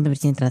kanë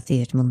 100% tradhti,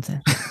 është mundse.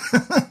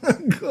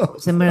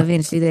 Se më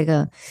vjen shite ka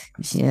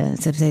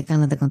sepse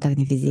kanë atë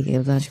kontaktin fizik,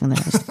 e kupton Shkenda.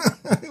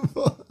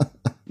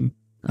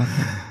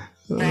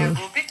 Në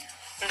grupit,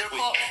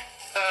 ndërkohë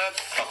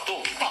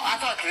po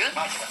ato aty,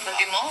 në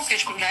ndihmon si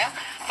shkëndaja,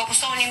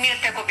 fokusoheni mirë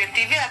tek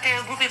objektivi,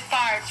 atëherë grupi I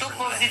parë të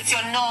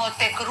pozicionohet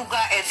tek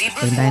rruga e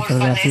Dibrës,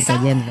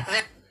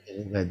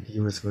 Rruga e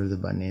Dibrës kur të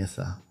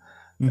banesa.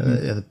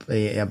 Edhe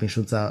japin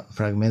shumë ca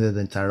fragmente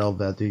të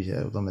çarove aty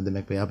që do me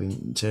demek po japin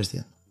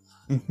çështjen.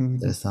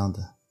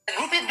 Interesante.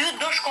 Grupi I dytë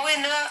do shkojë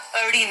në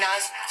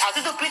Rinas, aty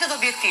do pritet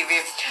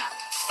objektivi.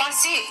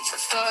 Pasi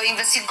të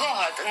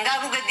investigohet nga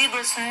rruga e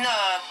Dibrës në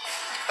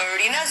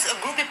Rinas,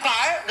 grupi I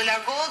parë do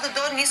largohet dhe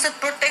do niset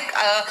për tek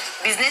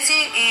biznesi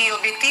I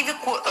objektivit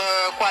ku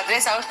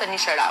adresa është në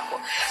Sheraku.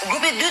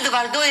 Grupi I dytë do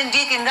vazhdojë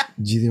ndjekjen nga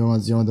gjithë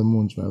informacionet e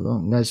mundshme, apo?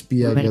 Nga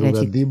shtëpia ke rruga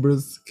e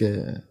Dibrës, ke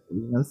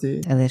Rinasi.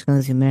 Edhe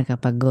Shkenda si merr ka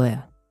pak goja.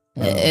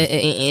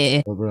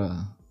 Po bra.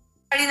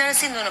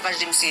 Rinasi do në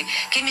vazhdimsi.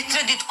 Kemi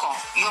 3 ditë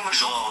kohë, jo më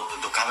shumë.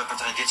 Do kape për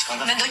 3 ditë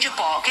Shkenda? Mendoj që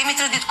po, kemi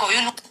 3 ditë kohë,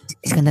 ju nuk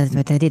Shkenda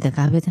me 3 ditë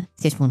kapet,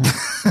 si është puna?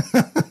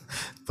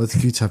 Po të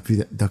kjo qa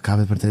pyte, do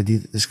kape për 3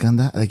 ditë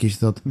Shkenda, edhe kjo që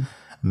thot,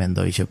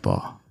 mendoj që po.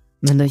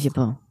 Mendoj që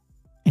po.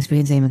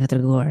 Eksperjenca ime ka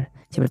treguar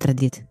që për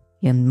 3 ditë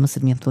janë më së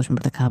mjaftueshëm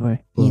për të kapur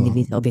një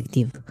individ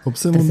objektiv. Po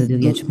pse mund?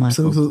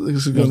 Pse nuk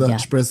thot Shkenda,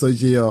 shpresoj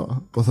që jo,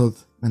 po thot,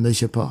 mendoj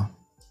që po.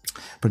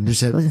 Për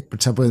ndryshe, për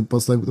çfarë po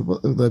postojmë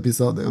këto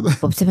episode?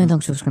 Po pse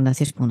mendon kështu Shkenda,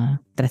 si është puna?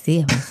 Tradhti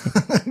apo?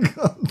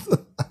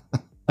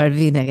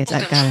 Parvine që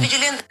çka ka.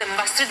 Vigjilent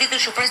mbas 3 ditë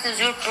shpresë në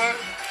zyrë për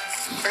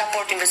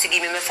raport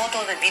investigimi me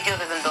foto dhe video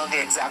dhe vendodhje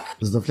eksakt.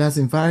 S'do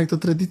flasim fare këto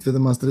 3 ditë,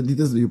 vetëm mas 3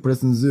 ditës ju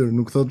pres në zyrë,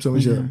 nuk thot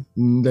çfarë që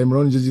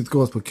lajmëroni gjithë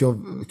kohës, po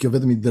kjo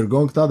vetëm I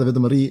dërgon këta dhe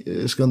vetëm rri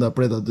Shkenda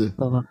pret aty.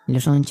 Po,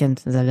 lëshon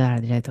qend zagar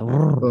drejt.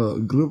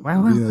 Grup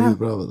vjen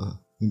prova.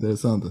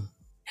 Interesante.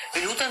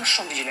 Ju lutem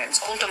shumë vigjilencë,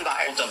 unë të mbarë.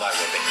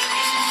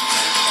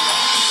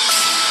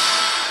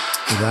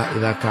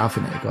 Ida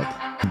kafin e kot.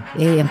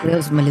 Jam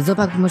kurios, më lezo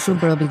pak më shumë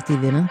për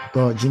objektivin, ë?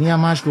 Po, Gjinia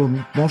Mashku,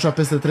 mosha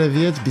 53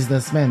 vjeç,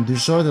 biznesmen,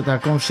 dyshoj të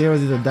takon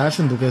fshirësit e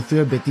dashën duke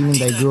thyer betimin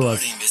ndaj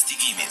gruas.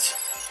 Investigimit.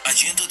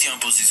 Agentët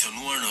janë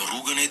pozicionuar në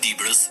rrugën e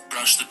Dibrës,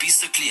 pranë shtëpisë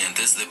së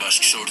klientes dhe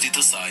bashkëshortit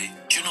të saj,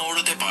 që në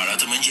orët e para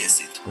të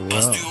mëngjesit.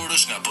 Pas 2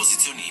 orësh nga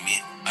pozicionimi,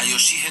 ajo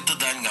shihet të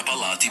dalë nga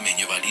pallati me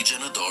një valixhe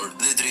në dorë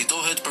dhe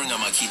drejtohet për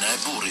nga makina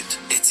e burrit,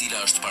 e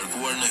cila është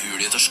parkuar në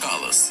hyrje të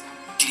shkallës.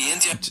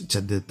 Klientja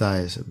Ç'a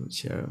detaje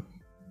që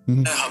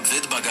e hap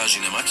vet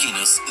bagazhin e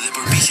makinës dhe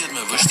përpiqet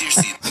me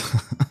vështirësi.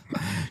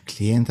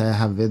 Klienta e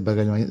hap vet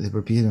bagazhin e makinës dhe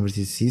përpiqet me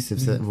vështirësi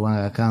sepse vua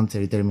nga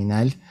kanceri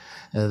terminal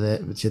edhe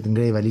që të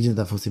ngrej valixhen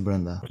ta fosi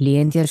brenda.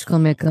 Klientja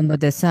shkon me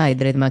këmbët e saj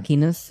drejt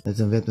makinës.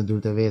 Vetëm vetë në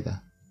durët e veta.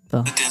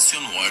 Po. E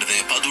tensionuar dhe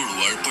e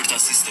paduruar për ta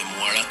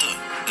sistemuar atë.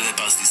 Dhe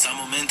pas disa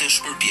momente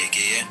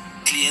shpërpjekjeje,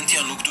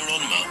 klientja nuk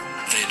duron më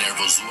dhe e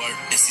nervozuar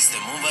e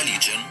sistemon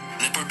valixhen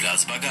dhe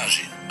përplas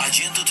bagazhin.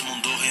 Agentët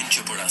mundohen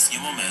që për asnjë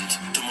moment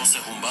të mos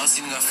e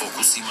humbasin nga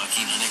fokusi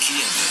makinën e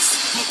klientes.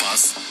 Më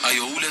pas,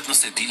 ajo ulet në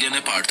sediljen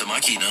e parë të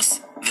makinës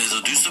dhe të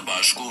dy së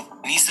bashku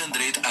nisen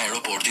drejt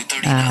aeroportit të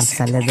Rinasit,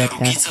 nga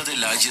rrugicat e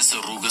lagjes së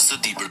rrugës së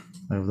Dibrës.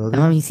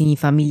 Tamam, si një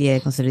familje e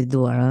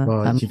konsoliduar, ëh.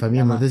 Po, një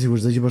familje më të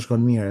sigurisht çdo gjë po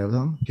shkon mirë, e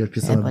kupton? Kjo është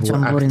pjesa më e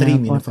bukur,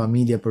 aktrimi në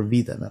familje për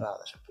vite me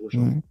radhë,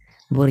 është.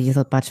 Burri që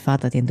thot pa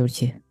çfat atje në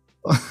Turqi.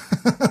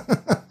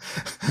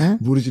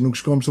 Burri që nuk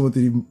shkon shumë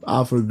të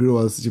afër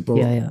gruas që po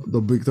Jo.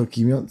 do bëj këto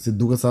kimio, si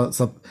duket sa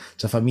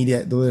ça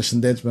familje do të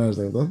shëndetshme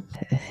është, e kupton?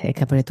 E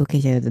ka përjetu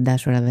keqe të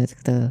dashurave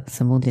të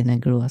sëmundjen e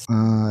gruas.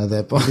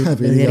 Edhe po,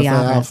 Deri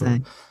afër.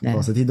 afër.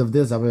 Po se ti do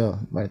vdes apo jo?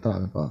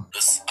 Vajtave, po.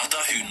 Ata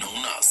hynë në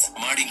unas,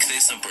 marrin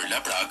kthesën për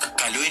laprak,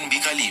 kalojnë mbi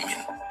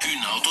kalimin,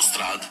 hynë në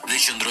autostradë dhe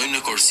qëndrojnë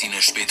në korsinë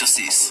e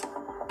shpejtësisë.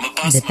 Më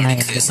pas marrin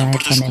kthesën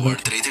për të shkuar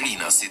drejt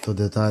Rinasit. Këto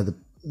detajet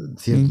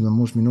thjesht në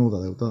mush minuta,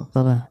 e kupton?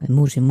 Po,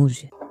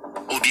 mushi.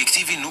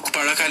 Objektivi nuk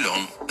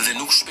parakalon dhe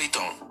nuk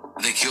shpejton,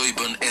 dhe kjo i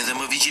bën edhe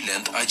më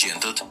vigjilent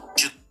agjentët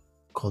që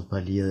Kod pa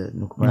lidhe,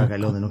 nuk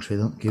parakalon dhe nuk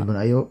shpejton. Kjo i bën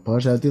ajo, po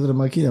është ajo tjetër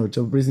makina,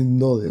 çfarë prisin të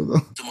ndodhi, e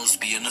kupton? të mos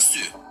bie në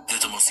sy dhe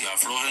të mos i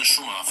afrohen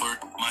shumë afër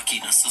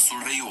makinës së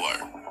survejuar.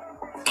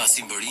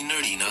 Pasi mbërin në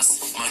Rinas,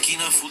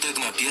 makina futet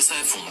nga pjesa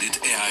e fundit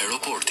e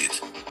aeroportit.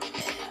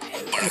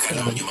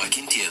 Parakalon një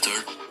makinë tjetër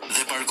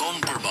dhe parkon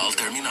përballë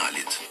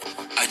terminalit.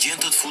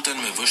 Agjentët futen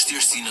me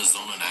vështirësi në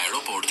zonën e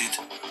aeroportit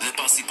dhe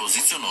pasi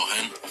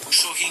pozicionohen,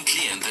 shohin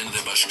klienten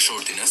dhe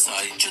bashkëshortin e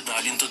saj që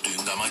dalin të dy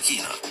nga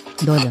makina.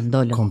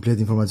 Dolën. Komplet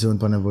informacion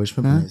pa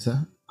nevojshme për njëse.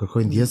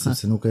 Kërkojnë ndjesë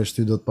sepse nuk e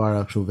shty dot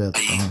para kështu vetë.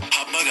 Ai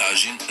hap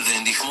bagazhin dhe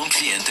ndihmon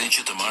klienten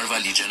që të marrë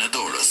valixhen e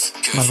dorës.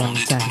 Kjo e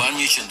fundit mban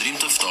një qëndrim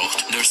të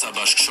ftohtë, ndërsa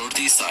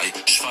bashkëshorti i saj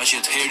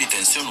shfaqet herë i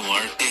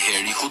tensionuar e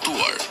herë i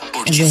hutuar.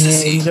 Por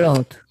gjithsesi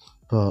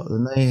Po,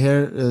 në një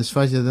herë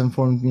shfaqet edhe në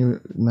formë të mirë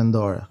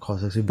mendore. Ka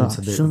se kështu bën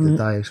se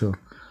detaje kështu.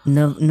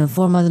 Në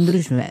forma të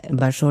ndryshme,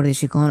 bashkëshorti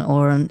shikon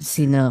orën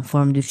si në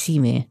formë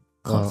dyshimi.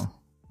 Po.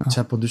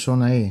 Çfarë po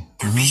dyshon ai?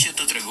 Përpiqet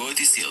të tregohet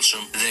i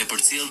sjellshëm dhe e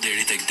përcjell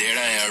deri tek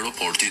dera e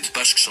aeroportit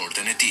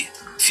bashkëshorten e tij.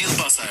 Fill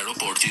pas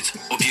aeroportit,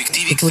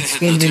 objektivi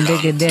kthehet në Tiranë,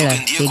 duke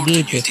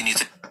ndjekur të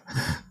njëjtin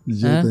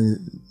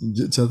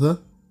Çfarë tha?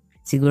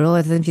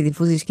 Sigurohet vetëm që ti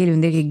fuzi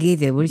shkelën deri ke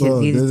geti, por që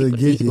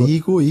ti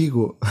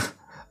Iku.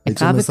 E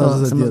kapi to,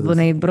 se më bën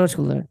ai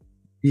broshkullër.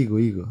 Iku.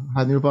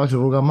 Hajde mirë pashë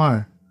rruga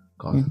marr.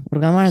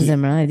 Rruga marr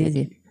zemra, e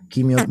di.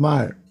 Kimi ot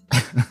marr.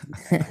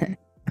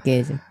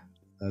 Keqe.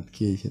 Atë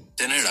keqe.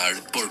 Tenerar,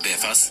 por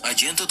befas,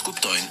 agjentët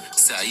kuptojnë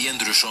se ai e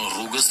ndryshon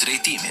rrugës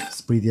drejtimin.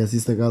 Spriti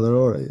asist 24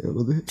 orë, e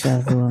kuptoj?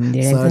 Çfarë thon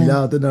direkt? Sa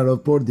latë në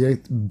aeroport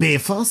direkt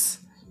befas?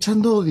 Ç'a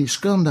ndodhi?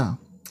 Shkënda.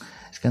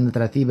 Shkënda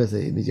tratibe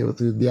se i dëgjova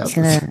ty djathtë.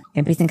 Shkënda,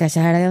 e prisin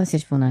kashahara ajo si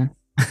është puna.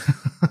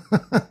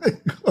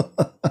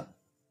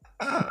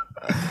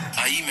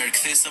 Ai merr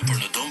kthesën për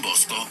në Don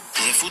Bosco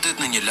dhe futet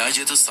në një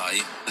lagje të saj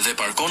dhe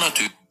parkon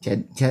aty.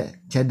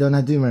 Ç'a don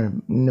aty më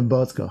në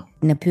Bosco?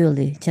 Në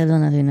pylli, ç'a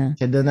don aty në?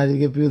 Ç'a don aty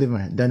ke pylli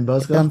më? Don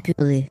Bosco? Don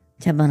pylli,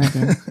 ç'a bën aty?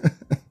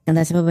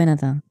 Kënda ç'po bëjnë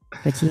ata?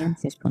 Pëlqen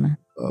si është puna.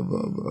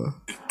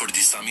 Për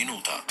disa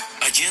minuta,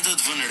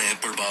 agjentët vënë re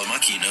përballë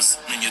makinës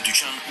në një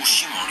dyqan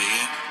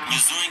ushqimoreje, një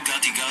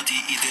zonjë gati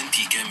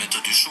identike me të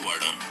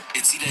dyshuarën,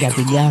 e cila e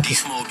kërkon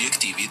ndihmë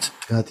objektivit.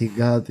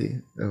 Gati,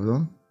 e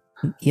vëdon?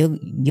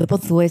 Jo po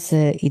thuaj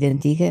se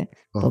identike,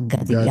 po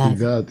gati.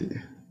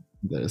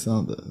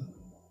 Interesante.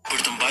 Për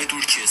të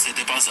mbajtur qeset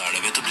e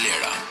pazareve të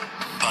blera.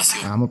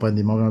 Pasi më pa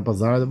ndihmon në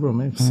pazaret e bro,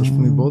 s'është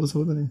punë i botës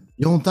apo tani?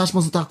 Jo, unë tash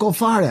mos u tako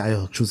fare, ajo,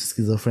 kështu si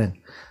skizofren.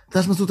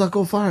 Tash mos u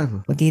tako fare.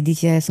 Po ti e di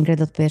që s'ngre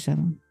dot pesha.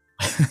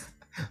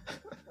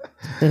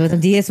 Do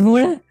vetëm ti e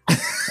smura?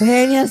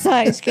 Herë një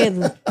asaj,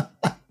 shkedhë.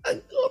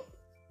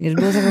 Një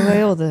shbosa për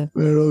vajote.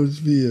 Me rovë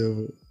shpije,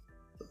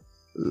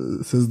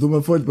 se s'du me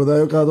folë, për da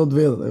ajo ka ato të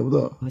vedët, e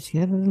këpëto. Po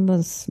që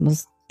mos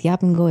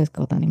t'japin gojës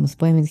ko tani, mos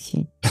pojme të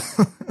qinj.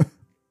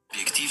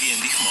 Objektivi e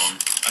ndihmon,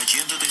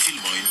 agjentët e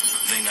filmojnë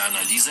dhe nga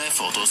analiza e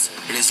fotos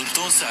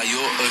rezulton se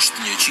ajo është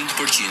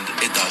 100%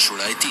 e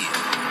dashura e tij.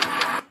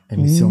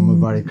 Emision më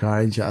bari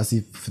karin që asi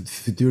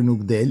fytyrë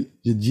nuk del,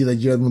 që të gjitha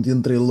gjërat mund të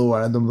jenë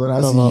trilluara, do më thonë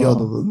asi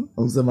gjotë,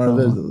 unë se marrë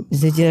vesh.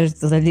 Çdo gjë është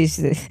totalisht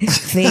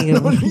fake.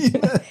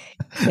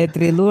 E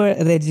trilluar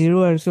dhe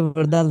xhiruar shumë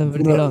vërdall në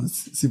vërtetë.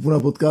 Si puna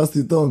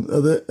podcastit ton,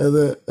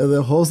 edhe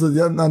hostët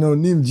janë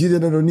anonim, gjithë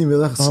janë anonim,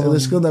 edhe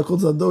Shkënda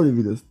koca doli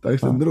vites, ta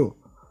ishte ndru.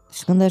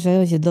 Shkënda është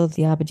ajo që do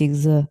t'i japë çik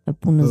zë në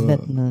punës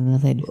vet në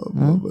thel.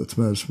 Po, të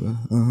mërshme.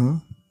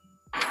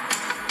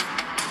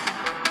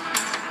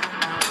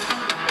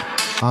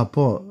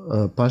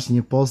 Pash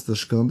një post të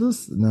Shkëndës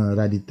në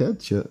realitet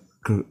që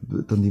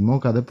të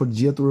ndihmon ka dhe për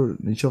gjetur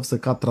në qoftë se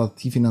ka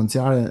tradhti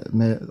financiare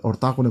me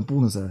ortakun e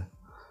punës e.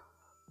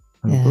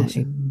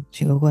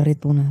 Shiko ku arrit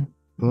puna.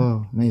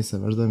 Po, nejse,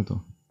 vazhdojmë këtu.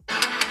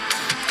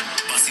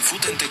 Pasi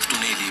futen tek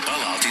tuneli i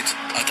pallatit,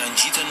 ata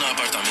ngjiten në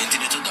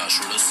apartamentin e të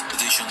dashurës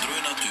dhe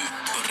qëndrojnë aty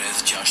për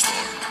rreth 6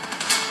 orë.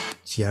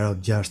 Qjaro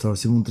 6 orë,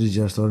 si mund të rish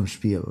 6 orë në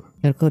shtëpi?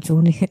 Kërko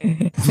çuni.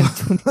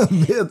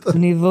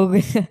 Çuni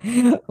vogël.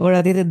 Ora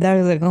 10 e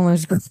darkës akoma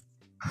shkon.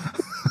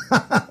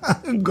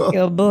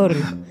 Kjo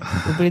borri.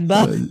 U prit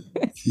bab.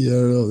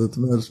 Qjaro, dhe të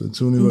mërshme,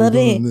 çuni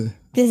vazhdojnë.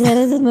 Ti se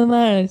rrezet më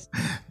marrësh.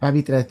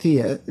 Babi tradhti,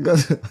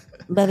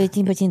 Babi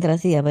 100%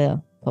 tradhti apo jo?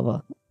 Po.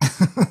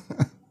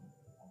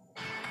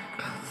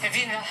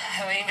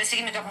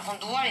 Investigimi të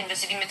përfunduar,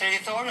 investigimi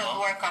traditor, në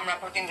duar kam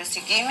raport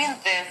investigimin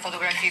dhe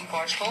fotografi po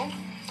ashtu.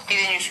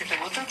 Ide një shqytë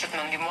lutëm që të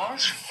më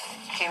ndihmosh.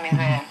 Kemi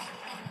dhe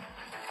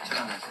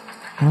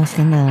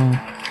Shkenda.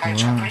 Ka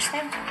që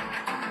prisnim?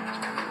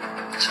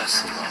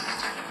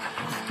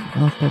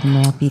 Po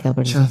më pika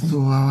për Qa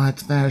thua, ma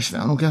të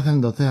përshme, nuk ja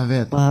them do, theja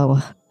vetë.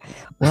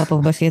 Ua, po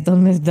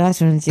bashkjeton me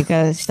dashurën që ka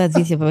 7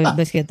 vite që po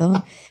bashkjeton,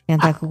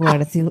 janë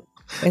takuar, e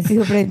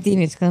thiu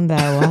premtimit Shkenda,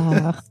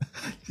 ua.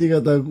 Ti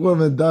ka takuar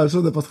me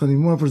dashur dhe pas ka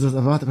nimuar për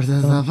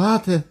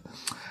zërzavate.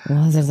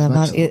 Ua,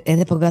 zërzavate,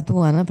 edhe po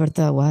gatuan, për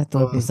të, ua, të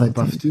Po, sa i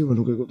pa ftyrë,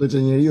 nuk e kuptoj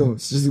që njeriu,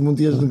 si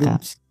mund t'jesh nuk e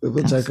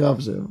kuptoj qa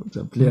kapshe,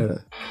 qa plere.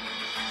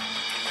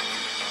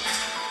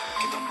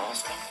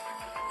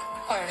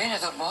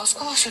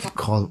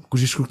 Kall,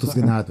 kush i shkru këto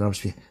skenaret për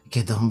apëshpi?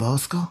 Ke Don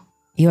Bosco?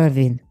 Jo,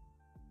 Arvin.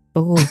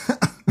 Po ku?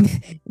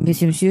 Me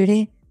qimshyri?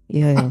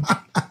 Jo.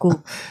 Ku?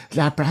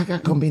 La praka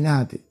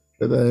kombinati.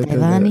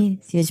 Evani,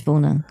 si e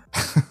qpuna.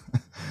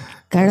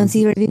 Ka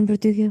rëndësi Arvin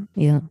për ty kjo?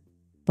 Jo.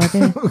 Po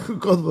atë?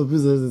 Kotë po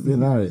pysë është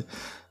skenari.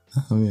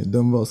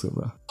 Don Bosco,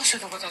 pra. Ose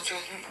do bëta ty,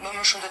 më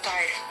shumë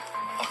detaj.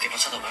 Okej, po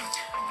çfarë do bëj?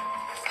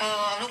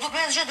 Nuk do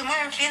bëjë asgjë, do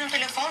marrëm klientin në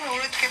telefon,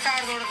 uroj të ketë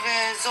ardhur dhe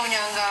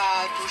zonja nga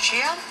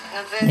Turqia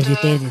dhe Në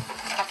qytetit.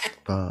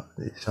 Po,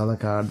 inshallah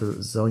ka ardhur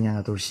zonja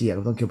nga Turqia,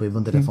 kupton kjo po i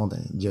bën telefon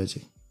tani, gjë që.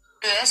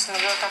 pyes, më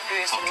do ta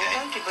pyes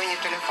lutem, ti bëj një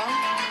telefon.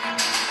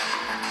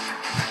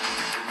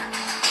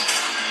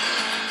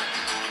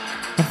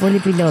 E foli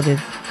pilotit.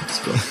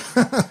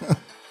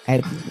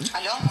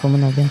 Alo? Po më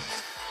në dhe.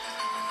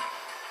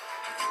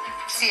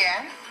 Si e?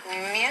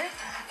 Mirë?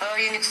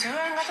 Jeni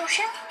kthyer nga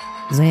Turqia?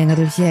 Zonja nga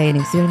Turqia,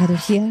 jeni kthyer nga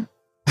Turqia?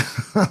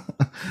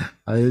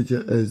 Ajo që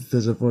të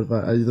që fort, pa,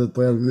 ajo që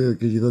po jam këtë,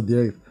 kjo që thot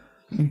direkt.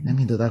 E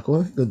mi do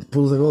takoj, do të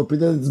pullu se kohë,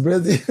 pritë të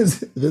zbrezi,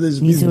 vete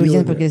shpiz. Nisë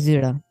urgjent për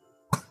këzyra.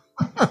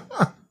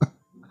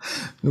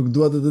 Nuk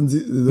dua të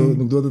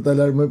nuk dua të ta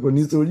largoj, por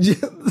nisë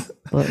urgjent.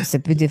 Po, se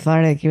pyti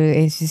fare, kjo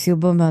e si u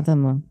bë me atë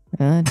më,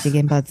 që ke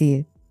empati.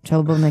 Qa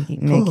u bë me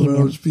Po,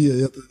 Kimin? shpia,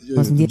 ja të gjë.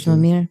 Mos ndjesh më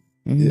mirë?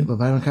 Po,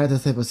 vajmë në kajtë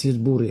e the, po si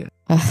është burri.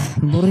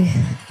 Burri,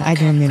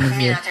 ajde më mirë në Mirë,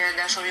 zyrë. atëherë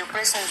dashur, ju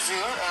pres në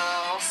zyrë,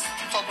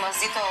 sot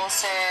masdita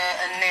ose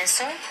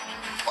nesër.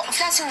 Po,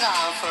 flasim nga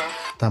afër.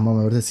 Tamam,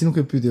 me vërtet, si nuk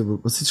e pyetje,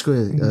 po si të shkoj,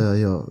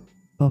 jo.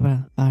 Po pra,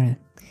 pare.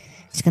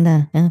 Shkenda,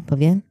 po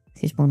vjen?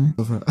 Si është puna?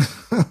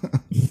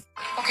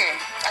 Okej,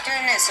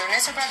 atëherë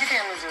nesër pra ditë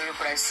jam në zyrë, ju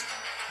pres.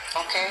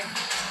 Okej,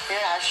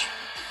 mirash.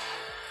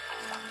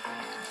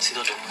 Si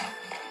do të?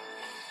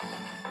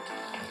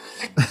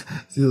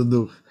 Si do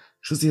duk.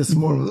 Kështu si e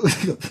smur, më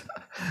duk.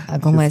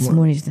 Akoma e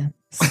smur ishte.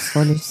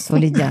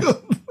 S'foli gjatë.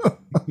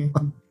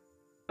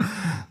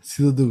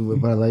 Si do duk,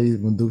 për para dhe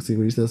më duk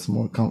sigurisht e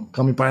smur.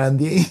 Kam i para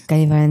ndjej. Ka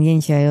një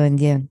parandjen që ajo e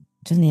ndjen.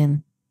 Që ndjen?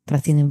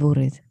 Tradhtin e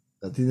burrit.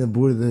 Tradhtin e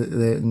burrit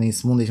dhe në një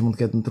smundje që mund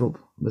të ketë në trup,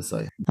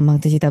 besoj. Ama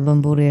këtë që ta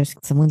bën burri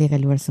është sëmundje e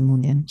kaluar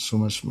sëmundjen.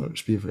 Shumë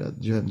shpifrja,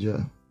 gjë.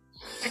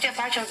 Pyetja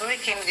parë që më bëri,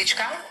 kemi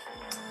diçka?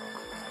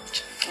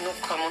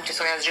 Nuk mund t'i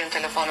thoj asgjë në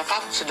telefon në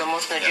fakt,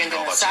 sidomos në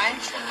gjendjen e saj.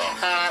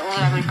 Unë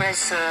do ta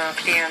pripres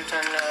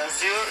klientën në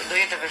zyrë, do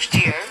jetë e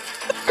vështirë,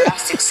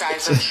 rasti kësaj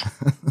është.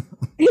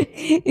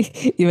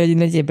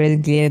 Imagjino që e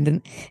presin klientën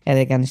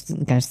edhe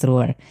kanë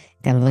shtruar.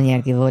 Kanë vënë një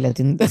arkivol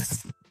aty në...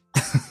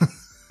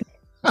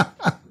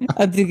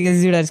 Aty ke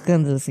zyra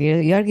Shkëndës.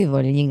 Jo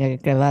arkivol, një nga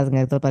krevat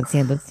nga këto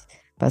pacientët.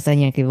 Pastaj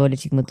një arkivol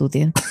çik më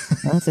tutje.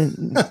 Se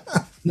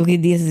nuk i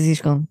di se si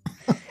shkon.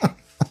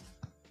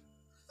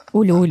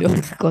 Ulu,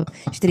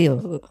 shtriu.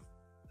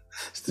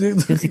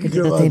 Kjo si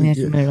këtë të temi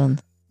është me rëndë.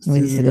 Nuk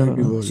e di se do...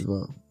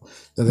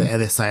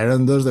 Edhe sa e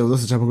rëndë është dhe u do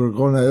se qa për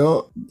kërkon ajo,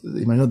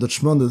 imagino do të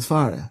shmëndet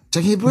fare. Qa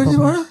ke i bërë një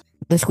mara?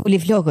 Do shkulli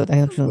flokët,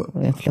 ajo kështu,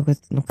 flokët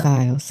nuk ka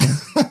ajo, se...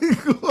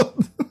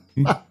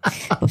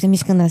 Po pëse mi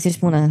Shkënda, si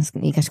është puna,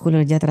 i ka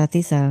shkullur gjatë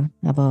ratisa,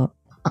 apo...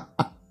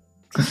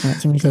 Ka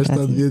 7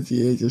 vjetë që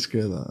je që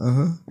Shkenda,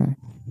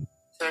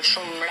 Është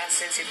shumë rast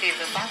sensitiv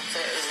në fakt,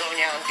 se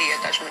zonja dihet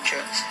tashmë që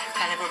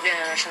ka një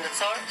probleme me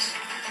shëndetësor.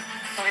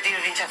 Nuk e di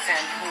vin çfarë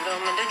them. Do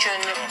mendoj që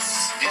në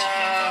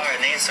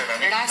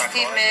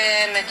rasti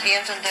me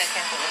klientën do e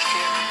ketë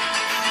vështirë.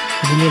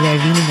 Vini dhe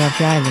Ervini nga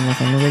fjalë, më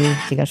thënë, nuk e di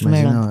që ka shumë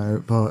e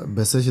rëndë. Po,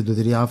 besoj që duhet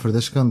i ri afër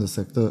dhe Shkëndës,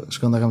 se këtë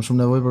Shkënda kam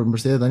shumë nevojë për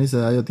mbështetje tani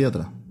se ajo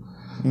tjetra.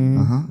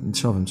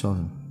 Qofim.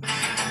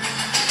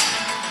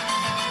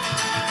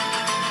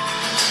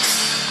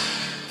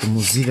 Të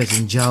muzika që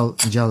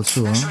ngjall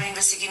shumë, Dashuri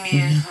investigimi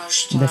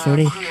është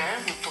Dashuri. kryer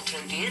në këto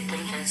 3 ditë, të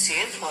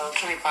intensiv,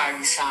 kemi parë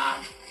disa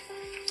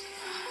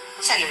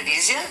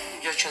lëvizje,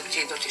 gjë që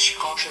ti do t'i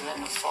shikosh edhe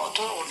në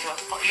foto,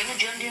 po je në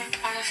gjendje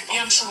para foto?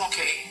 Jam shumë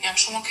okej.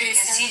 Je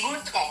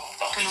sigurt? Po.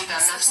 Të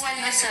lutem, na thuaj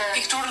nëse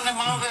Pikturën e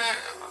madhe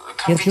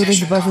Jo flutën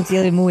që bashkë të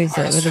jeli mujë,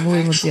 se vetëm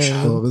mujë mund të po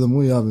jeli. vetëm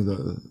uji japi do.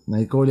 Në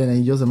Ikolja në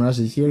një gjose më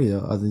rashë qiri, jo,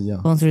 atë gjë.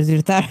 Sponsor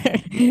zyrtar,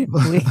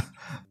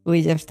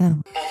 ujë gjaftan.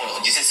 Po,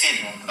 gjithsesi,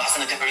 basta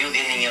në këtë periudhë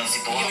jeni një si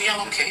po. Jo, jam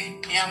okej.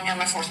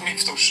 Jam e fortë me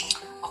ftush.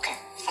 Okej,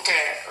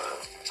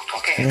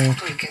 Dhe-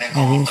 këtu i kemi. Me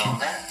kohën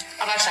tënde,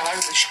 Avash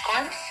të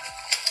shkojmë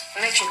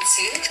me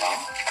qëtësi, po.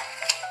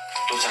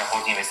 tu që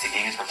raport një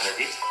investigimit për 3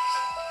 ditë.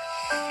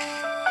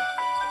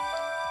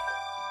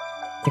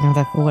 Të kanë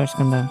takuar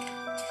Shkënda.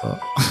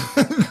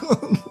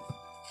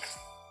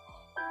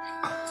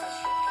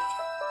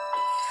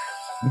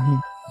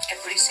 E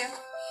prisje?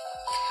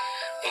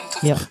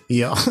 Jo.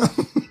 Jo.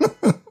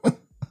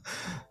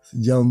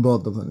 Gjallë në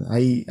botë,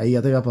 ai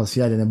atë ka pas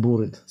fjalën e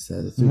burrit, se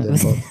thyte në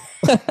botë.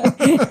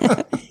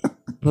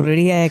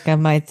 Burria e ka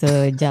majtë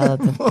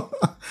gjallët.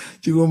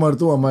 Që ku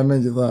martua, ma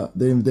mend që tha,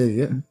 deri në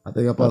vdekje,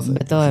 atë ka pas.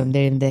 Betohem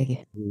deri në vdekje.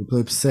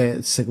 Kuptoj pse,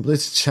 se kuptoj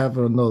çfarë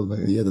po ndodh me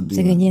jetën Se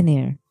time. gënjeni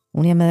herë.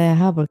 Unë jam edhe e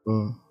hapur.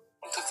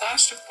 Të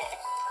thash që po.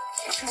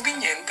 Nuk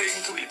gënjen të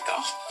intuita.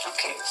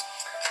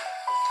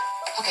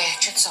 Okej,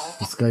 qetëso.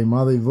 Ska i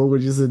madhe i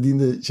vogël që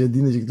dinte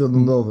që këto do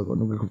ndodhe, po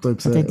nuk e kuptoj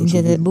pse. Atë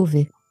dinte dhe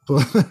bufi. Po,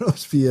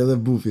 shtëpi edhe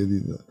bufi e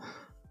dinte.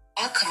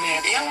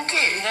 Jam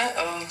okej, ne?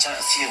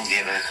 Si u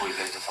ndjeve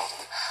kujve këtë foto?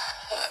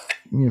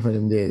 Mirë,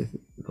 faleminderit.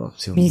 Po,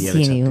 si u Mi ndjeve.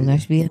 sjeni ju nga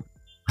shtëpia?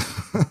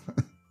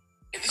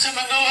 E di që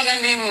mendova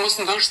tani mos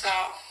ndoshta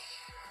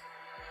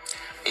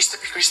ishte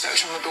pikërisht ajo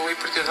që më duhej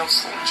për të dhënë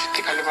fund që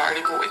ti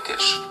kalvari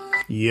vitesh.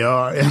 Jo.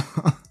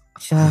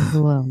 Çfarë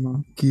thua më?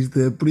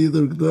 Kishte e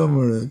pritur këtë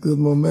mëre, këtë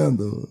moment.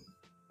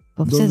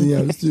 Po Do pse të një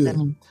arsye.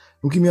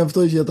 Nuk i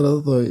mjaftoi që ja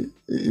tradhtoj.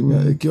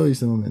 Kjo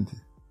ishte momenti.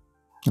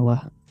 Ua.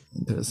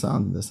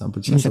 Interesant,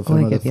 pëlqen këto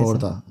femrat e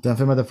forta. Këto janë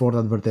femrat e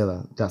forta të vërteta,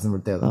 klasën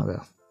vërteta, apo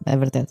jo? E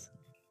vërtet.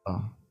 Po.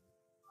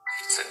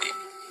 Se di.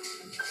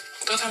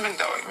 Do të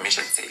mendoj, me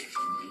qëtësi.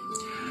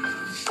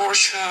 Por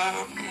që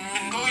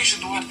mendoj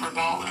që duhet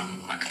përballem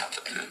me këta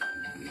të dy.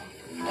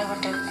 E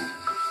vërtet.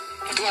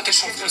 Duhet të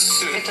shoh në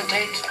sy. E të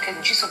drejtë, ke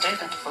gjithë të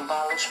drejtën të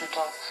përballesh me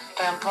to.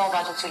 To janë prova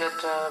të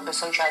cilët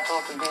besoj që ato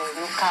të dy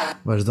nuk kanë.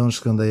 Vazhdon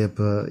Shkenda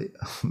jep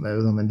me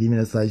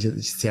mendimin e saj që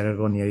s'ia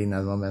kërkon njeri në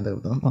atë moment, e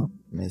kupton? Po.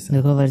 Nëse.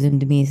 Ndërkohë vazhdim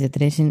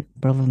 2023-shin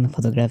provë me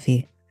fotografi.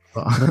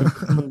 Po.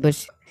 Mund të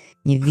bësh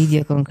një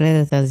video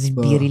konkret ta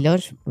zbiri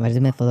losh,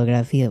 vazhdim me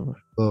fotografi apo.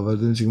 Po,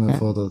 vazhdim çik me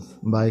fotot.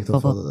 Mbaj këto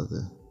Po. fotot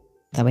aty.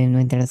 Ta bëjmë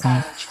më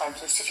interesant.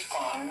 Çfarë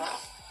justifikohen?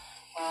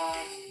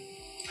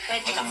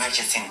 Do të merr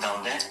qetësinë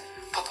tënde,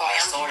 Po,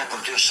 arsyore për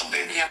ty është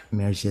shëmbim.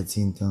 Merr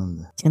qetësinë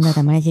tënde. Qenda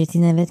ta marrë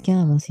qetësinë e vet kjo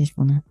apo si është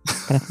puna?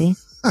 Tradhti?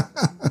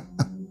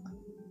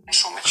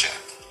 Shume që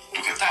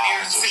duke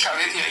tani si ka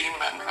vetja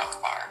ime në ratë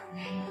parë.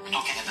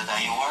 Këtu keni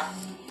detajuar,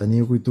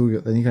 Tani u kujtu,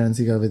 tani ka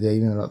rëndësi ka vetja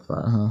ime në ratë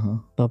parë.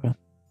 Po pra.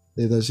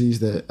 Dhe tash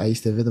ai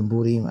ishte vetëm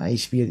burri im, ai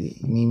shpirti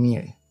i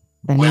mirë.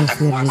 Tani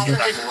është video.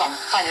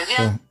 Falë,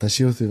 Po, tash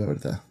u thyve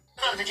vërtet.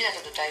 të gjitha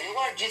të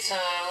detajuar, gjithë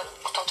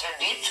këto 3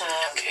 ditë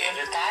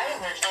detaj,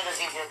 në çdo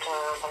video të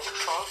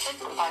bashkëshortit,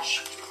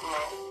 bashkë me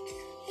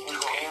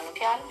ndonjë në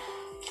fjalë,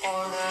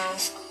 por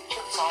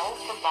qetëso,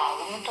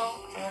 përballu me to,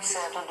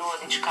 nëse të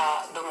duhet diçka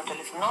do më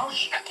telefonosh.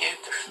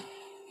 Patjetër.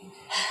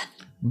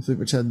 Më thuj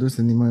për çfarë duhet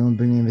të ndihmoj unë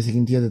për një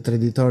investikim tjetër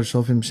 3 ditor,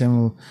 shohim për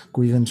shembull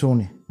ku i vën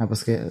çuni, apo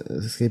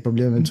s'ke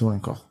probleme me çunin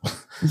kohë.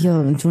 Jo,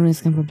 në çunin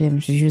s'kam problem,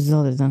 shqyr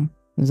zotit tan.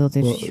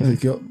 Zoti Po,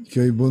 shqyr.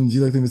 kjo i bën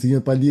gjitha këto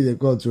investigime pa lidhje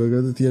kot, çuaj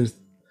të tjerë.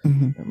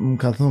 Më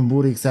ka thënë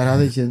burri kësaj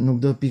radhe që nuk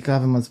do pi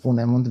kafe mas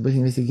pune, mund të bësh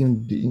investigim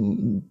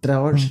 3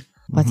 orësh.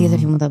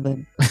 Patjetër që mund ta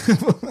bëjmë.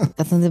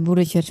 Ka thënë dhe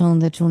burri që çon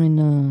dhe çunin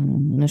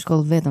në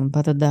shkollë vetëm,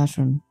 pa të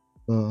dashurën.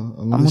 Po,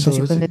 A mund të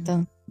shkojë vetë?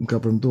 Më ka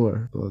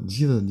premtuar. Po,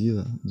 gjitha,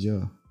 gjë.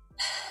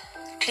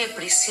 Ke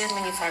prisje në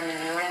një farë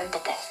mënyre.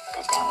 Po,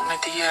 në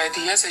e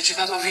dija se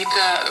gjitha ato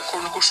vite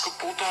kur nuk u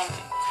shkëputëm,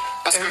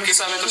 pas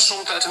kërkesave të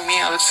shumta të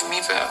mia dhe të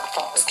fëmijëve,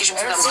 s'kishim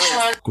si ta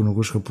bëjmë. Ku nuk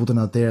u shkëputën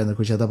atëherë,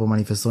 ndërkohë që ata po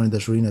manifestonin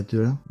dashurinë e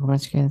tyre. Po pra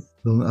çket.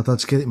 Ata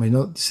çket,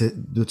 imagjino se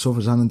duhet të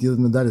shohësh anën tjetër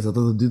të medaljes,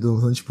 ata të dy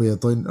domethënë që po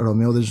jetojnë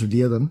Romeo dhe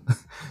Julietën,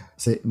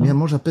 se më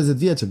mosha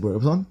 50 vjeç e burr, e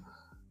kupton?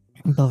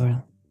 Po pra.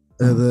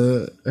 Edhe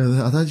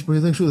ata që po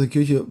jetojnë kështu dhe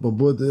kjo që po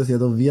bëhet si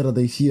ato vjerrat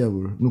e qia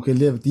burr, nuk e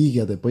lev të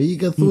ikë atë, po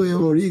ikë thuaj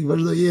burr, ik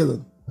vazhdo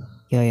jetën.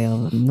 Jo,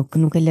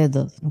 nuk e le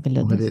dot, nuk e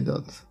le Nuk e dot. le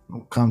dot.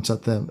 Nuk kam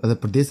çfarë them. Edhe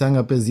përdesë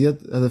nga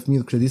 50 edhe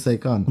fëmijët kredisa i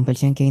kanë. Më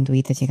pëlqen kjo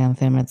intuite që kanë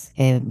femrat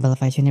e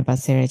ballafaqeni pas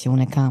here që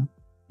unë e kam.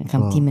 E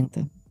kam Po. timin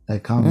këtë. E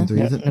kam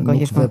intuitën, Në kohë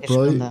që nuk shkon ke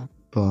veproj. Shkenda.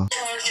 Po.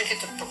 Çfarë që ti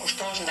të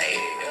përkushtosh ndaj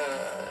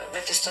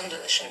vetes tënde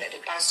dhe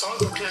shëndetit. Pasor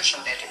për ty është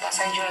shëndeti.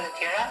 Pastaj gjërat e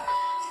tjera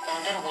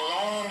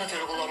do të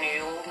rregulloni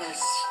ju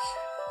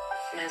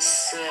mes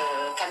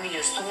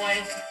familjes tuaj.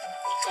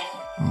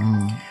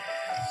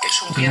 E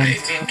shumë tjera i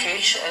vjen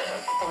keq,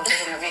 po më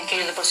thënë vjen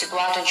keq edhe për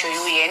situatën që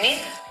ju jeni,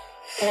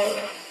 por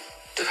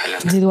Të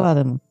falem.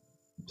 Situatën.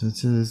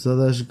 Që sa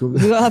dash ku.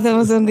 Situatën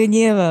mos e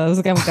ngënjeva,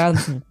 mos kam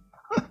kancer.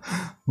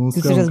 Mos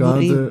Ti kam s'është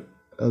burrim. kancer,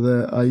 edhe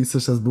ai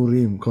s'është as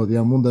burrim, kod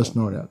jam mund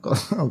dashnorja.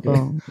 Okej.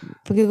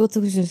 Po kjo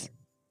gotë kush?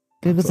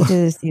 Kjo gotë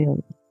të destin.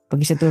 Po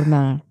kishte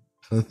turnar.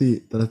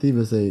 Tradhti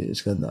besoj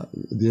Shkenda,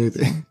 direkt.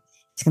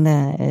 Shkenda,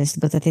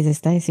 është do të atë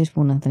staj si është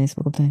puna tani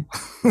s'po kuptoj.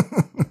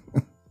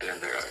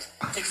 Falenderoj.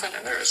 I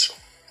falenderoj shumë.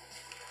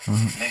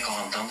 me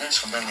kohën tënde,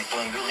 Shkenda ne po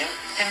e mbyllim.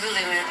 e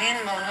mbyllim Ervin,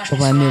 më është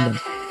Po, e mbyllim.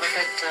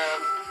 Vërtet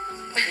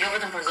jo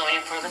vetëm për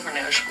zonjën, por edhe për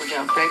ne është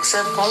gjë prekse,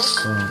 po.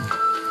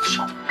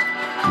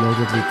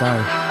 Lojë vitar.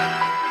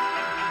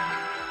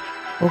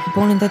 Po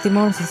kuponin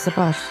tatimor si së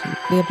pash.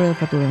 Ku e për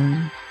faturën.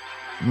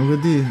 Nuk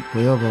e di, po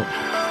jo, po.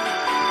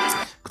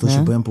 Këto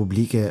që bëhen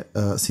publike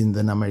si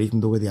në Amerikë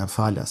më duket janë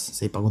falas,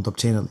 se i pagun Top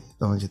Channel,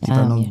 domethënë që ti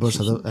pranon të bësh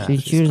atë.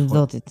 Shqyrë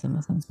zotit,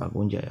 domethënë.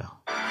 Pagun gjë ajo.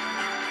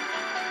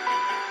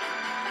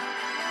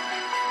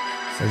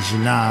 Sa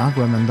gjina,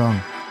 ku e mendon?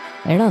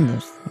 E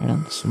rëndësh.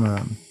 Shumë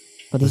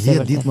Po ti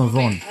 10 ditë më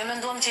vonë. Ne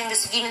menduam që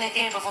investigimin e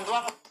kemi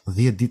përfunduar.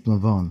 10 ditë më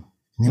vonë.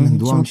 Ne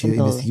menduam që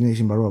investigimin e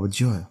kishim mbaruar, po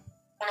dëgjoj.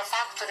 Në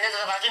fakt ne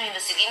do të vazhdojmë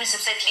investigimin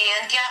sepse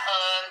klientja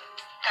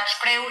ka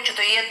shprehur që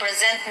të jetë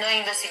prezent në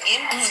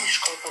investigim. Si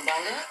shkoi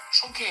përballë?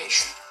 Shumë keq.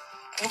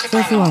 Nuk e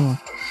pranoj.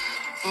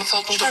 Më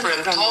thotë unë të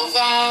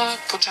premtova,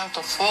 po çan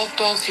këto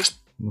foto, thjesht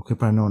Nuk e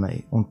pranon ai.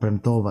 Unë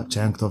premtova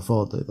që janë këto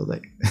foto, i thotë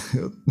ai.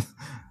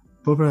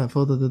 Po pra,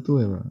 fotot e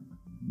tua, pra.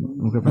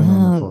 Nuk e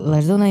pranon me foto.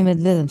 Vazhdon ai me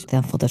vetëm që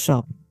janë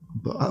Photoshop.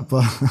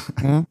 Po.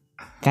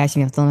 Ka që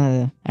mjafton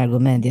edhe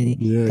argumenti aty.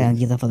 Ka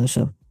gjitha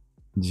Photoshop.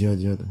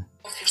 Gjë.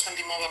 thjesht të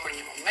ndihmova për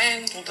një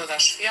moment, unë të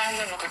dash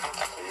fjalën, nuk e kam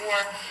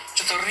takuar,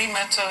 që të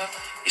rrimet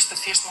ishte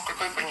thjesht më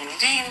kërkoj për një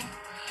ndihmë,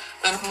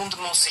 dhe nuk mund të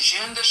mos i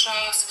gjendesha,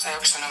 sepse ajo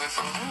kishte nevojë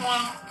për mua.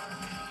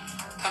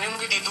 Tani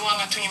nuk e di, dua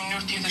nga ty një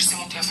mënyrë tjetër si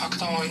mund t'ia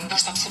faktoj,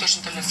 ndoshta të futesh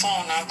në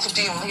telefon, ku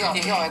di unë.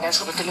 Jo, e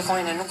dashur për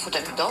telefonin e nuk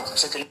futem dot,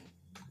 sepse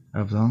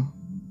A pëton?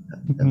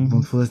 Mund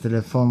të futesh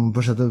telefon, më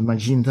bësh atë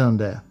magjinë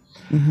tënde.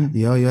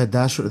 Jo, e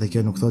dashur, dhe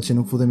kjo nuk thotë që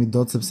nuk futemi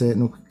dot sepse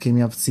nuk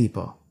kemi aftësi,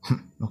 po.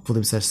 Nuk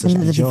futemi se është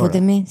gjore. Ne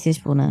futemi, si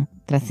është puna?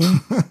 Tradhti?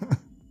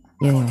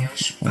 Jo.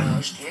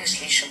 Është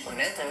lishë për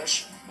ne,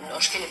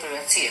 është keni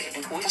privatësi e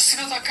dikujt. Po si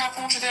do ta kap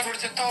unë që t'ja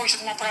vërtetoj që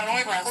të më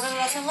pranoj pra? Por do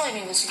ta fillojmë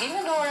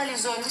investigimin, do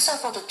realizojmë disa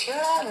foto të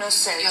tjera,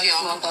 nëse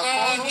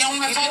Jo,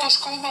 me foto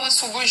shkova dhe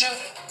s'u bëj gjë.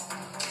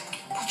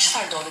 Po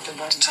çfarë do të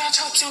bësh?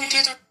 Çfarë opsioni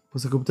tjetër? Po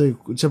se kuptoj,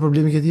 çfarë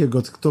problemi ke ti,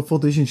 got? Këto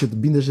foto ishin që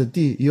të bindesh e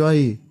ti, jo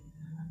ai.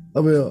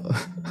 Apo jo.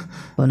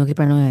 Po nuk i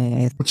pranoj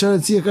ai. Po çfarë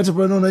rëndësie ka që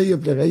pranon ai e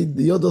plak? Ai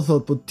jo do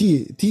thot, po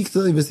ti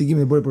këtë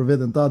investigimin e bëre për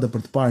veten tënde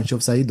për të parë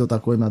nëse ai do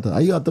takoj me atë.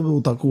 Ai atë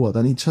u takua.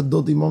 Tani çfarë do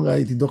ti më nga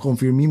ai ti do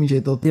konfirmimin që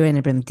ai thotë. Dyrën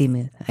e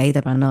premtimit. Ai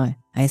ta pranoi.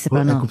 Ai se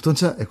pranon. E kupton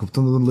çfarë? E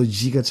kupton domethënë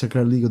logjika çka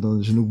karlikut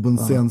domethënë që nuk bën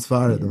sens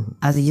fare domethënë.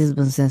 Asgjë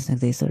s'bën sens në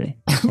këtë histori.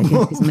 Kjo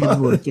është më e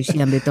bukur, që shi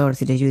ambitor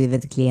si lejuti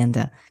vetë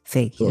klienta.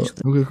 Fake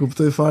është. Nuk e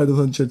kuptoj fare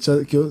domethënë që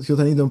kjo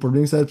tani do të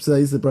problemi sa pse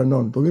ai se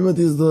pranon. Po më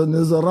ti do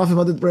në Zorrafi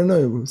më të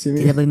pranoj. Si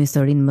ti do bëjmë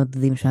historinë më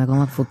të dhimbshme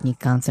akoma fut një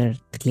kancer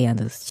të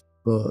klientës.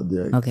 Po,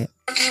 direkt. Okej.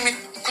 Kemi,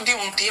 ku di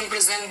unë, ti jem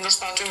prezent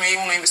ndoshta aty me ju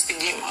në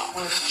investigim.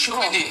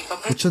 Nuk e di. Po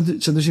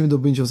ç'ndryshimi do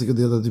bëjnë nëse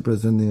këtë jetë aty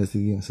prezent në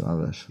investigim, sa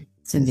vesh.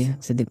 Se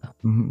di po.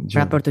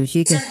 Pra për të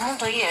qike. Mund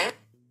të jetë.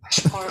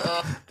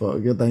 Po,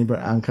 kjo tani për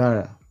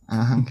Ankara.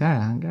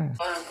 Ankara.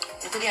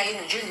 Nuk e di ai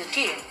në gjendje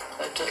ti.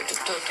 Do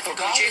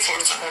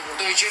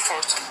i gjej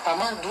forcë. Pa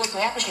më duhet më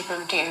japësh një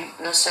premtim,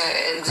 nëse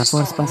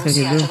ekziston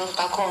mundësia që do të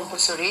takon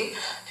përsëri,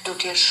 do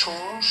të jesh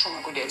shumë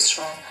e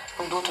kujdesshme.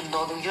 Nuk duhet të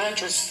ndodhin gjëra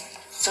që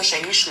s'është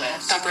e lishme.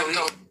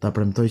 Ta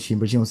premtoj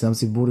 100% se jam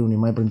si burri, unë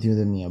i maj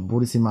premtimet e mia.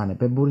 Burri si mane,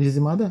 pe burrin që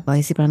si mate? Po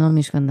ai si pranon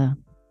mi Shkenda.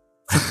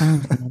 Si pranon,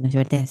 në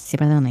vërtet, si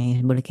pranon ai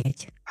burri keq.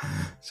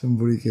 Shumë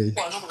burri keq.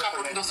 Po nuk ka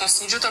do thas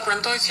një gjë ta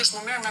premtoj thjesht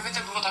më mirë me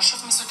vete do ta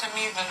shoh me sytë e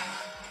mi dhe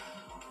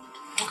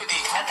nuk e di.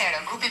 Atëherë,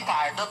 grupi i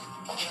parë do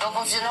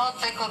pozicionohet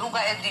tek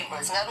rruga e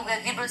Dibrës, nga rruga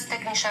e Dibrës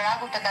tek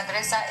Nisharaku tek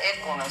adresa e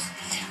punës.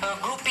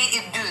 Grupi i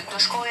dytë do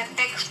shkojë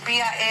tek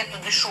shtëpia e të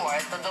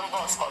dyshuarit të Don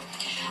Boskot.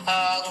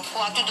 Ku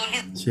aty do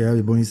lidh. Që ja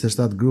i bën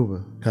 27 grupe,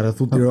 ka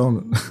rrethu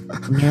Tiranën.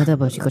 Mirë atë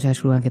po shiko çfarë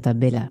shkruan këta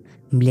tabela.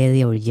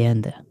 Mbledhje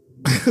urgjente.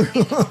 Në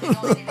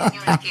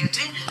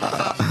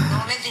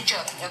momentin që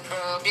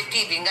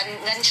objektivi nga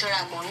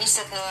Nisharaku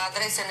niset në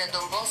adresën e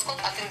Don Boskot,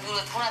 aty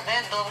mbyllet puna dhe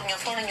do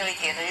njoftoni njëri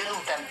tjetrin. Ju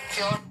lutem.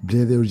 Kjo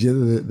mbledhje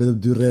urgjente dhe vetëm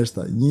 2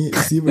 rreshta, një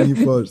sipër një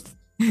poshtë.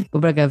 Po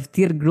pra ka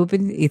vtir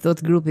grupin, i thot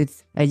grupit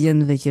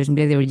agjentëve që është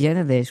mbledhje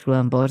urgjente dhe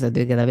shkruan poshtë aty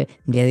këta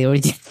mbledhje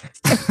urgjente.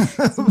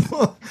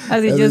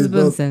 Asnjë gjë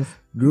s'bën sens.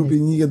 Grupi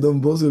 1 ke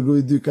Don Boskot,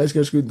 grupi 2 kaq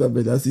ka shkruar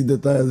tabela, as i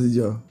detaj as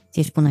gjë.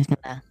 Si është puna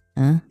Shkenda?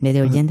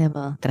 Mbledhje urgjente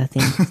apo tradhti?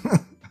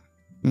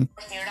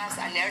 Një rast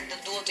alert dhe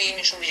duhet të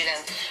jemi shumë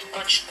vigjilent.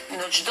 Por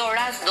në çdo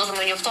rast do të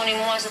më njoftoni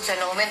mua sepse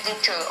në momentin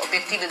që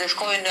objektivi do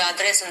shkojnë në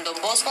adresën Don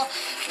Bosco,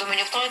 do më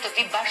njoftoni të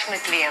vi bashkë me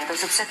klientën,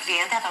 sepse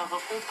klienta ka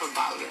kërkuar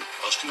përballje.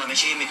 Po Shkenda, me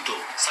që jemi këtu,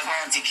 sa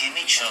garanci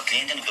kemi që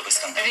klienti nuk do bëj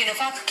skandal? Në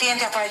fakt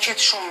klientja paraqet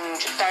shumë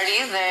qytetari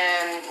dhe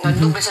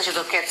nuk besoj që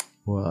do ketë.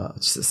 Po,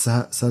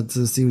 sa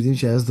të sigurim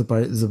që ajo do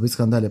bëj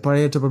skandale. Para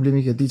herë çfarë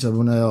problemi ke ti çfarë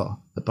bën ajo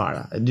e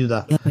para, e dyta.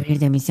 Jo, për herë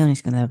të emisionit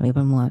Shkenda, po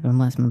për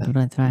mua s'më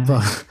përret fare. Po,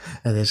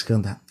 edhe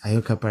Shkenda, ajo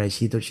ka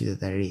paraqitur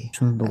qytetari.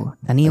 Shumë bukur.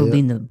 Tani u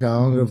bindëm. Ka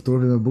hëngrë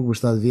turpi me bukë për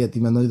 7 vjet,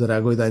 ti mendoj të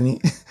reagoj tani?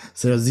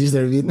 Seriozisht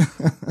Ervin?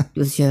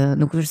 Plus që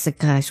nuk është se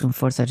ka shumë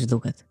forca që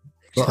duket.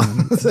 Po,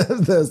 se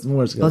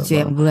smuar Shkenda. Po që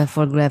jam gruaja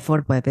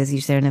fort, po e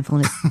pesi ishte herën e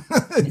fundit.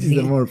 Ti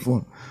të morë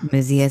fund.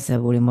 Mezi esa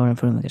buri morën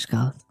frymën e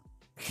shkallët.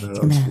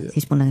 Shkenda,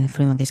 si shpuna në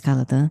frymën e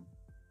shkallët,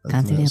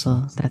 kanceri apo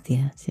tradhti?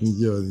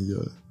 Jo.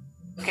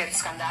 Këtë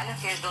skandale,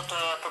 thjesht do të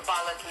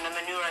përballet në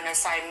mënyrën e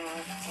saj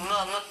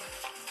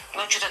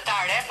më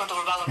qytetare për të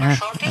përballur me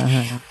shortin,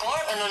 por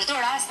në çdo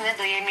rast ne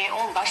do jemi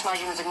bashkë me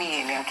agjentët e mi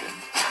jemi aty.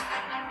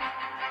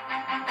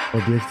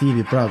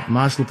 Objektivi, prap,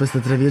 mashkulli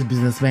 53 vjeç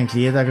biznesmen,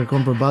 klijenta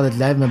kërkon përballet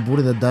live me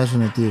burrin dhe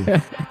dashun e tij.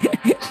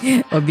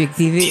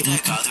 Objektivi,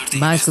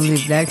 mashkulli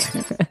plak,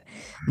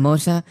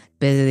 mosha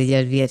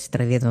 56 vjeç,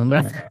 3 vjet më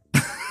mbrapa.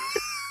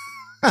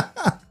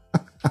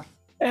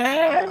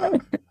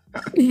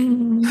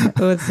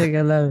 O se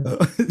galave.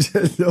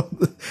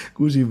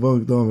 Kush i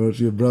bën këto më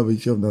është bravo i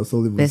qof na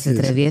solli buzëqesh.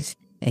 53 vjeç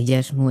e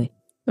 6 muaj.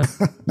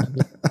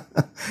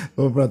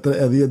 Po pra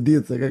 10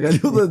 ditë, se ka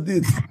kaluar 10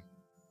 ditë.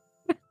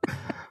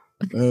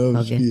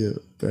 Shkije,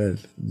 pel,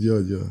 gjo.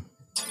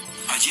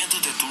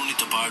 Agjentët e turnit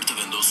të parë të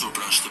vendosur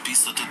pranë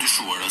shtëpisë të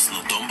dyshuarës në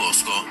Don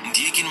Bosco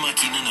ndjekin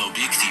makinën e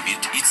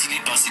objektivit, i cili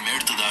pasi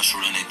merr të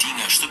dashurën e tij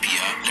nga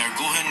shtëpia,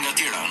 largohen nga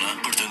Tirana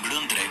për të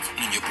ngrënë drek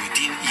në një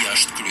kujtin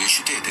jashtë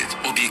kryeqytetit.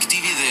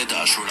 Objektivi dhe e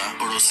dashura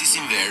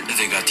porosisin verë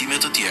dhe gatime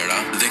të tjera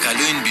dhe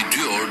kalojnë mbi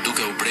 2 orë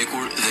duke u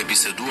prekur dhe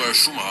biseduar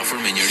shumë afër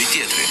me njëri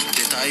tjetrin.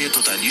 Detaje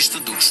totalisht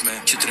të dukshme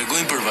që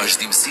tregojnë për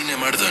vazhdimsinë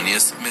e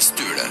marrëdhënies mes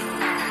tyre.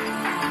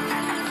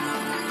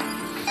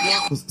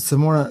 Se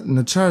mora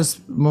në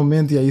çfarë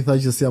momenti ai tha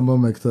që s'jam më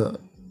me këtë.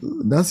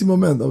 Në asnjë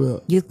moment apo jo?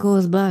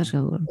 Gjithkohës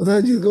bashkë, por.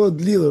 Ata gjithkohë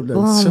të lidhur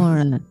Po,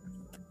 more.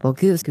 Po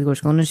ky kur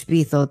shkon në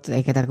shtëpi thot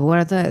e ke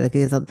takuar atë dhe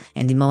ky thot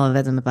e ndihmova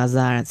vetëm me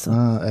pazaret sot.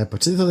 Po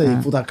ç'i thotë i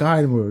futa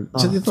karin por.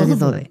 Ç'i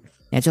thotë?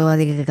 Ja çova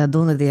ti ke ka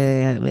dunë ti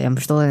jam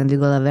pështollën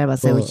 2 golla verba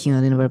se uqim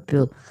aty në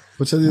përpyll.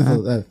 Po ç'i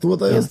thotë? Thuat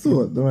ajo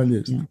thuat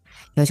normalisht.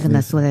 Jo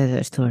Shkenda thuat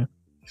e shtur.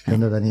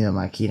 Shkenda tani me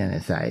makinën e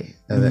saj.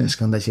 Edhe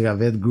Shkenda që ka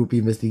vet grupi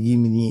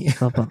investigimi një.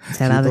 Po,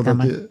 se radhë ka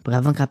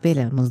vën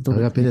kapele, mos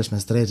duhet. Kapele është me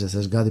streçe, se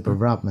është gati për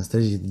vrap, me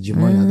streçe që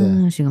gjymojnë atë.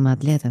 Shikoj me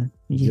atletët.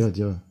 Jo.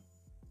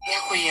 Ja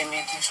ku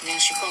jemi, tash vjen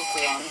shikoj ku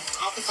jam.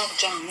 Hapi pak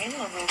xhamin,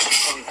 o vjen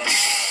shikoj vetë.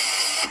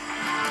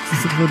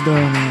 Si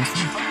vëdojnë.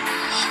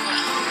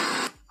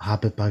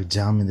 Hape pak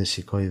xhamin dhe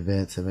shikoj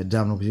vetë, se me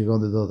xham nuk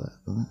shikonte dot.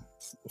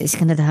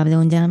 Shkenda të hapë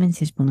dhe unë xhamin,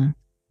 si është puna?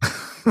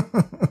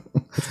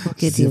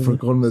 Si e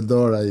fërkon me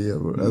dorë ai,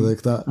 edhe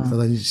këta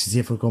tani si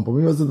e fërkon, po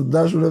mirë se të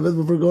dashur e vet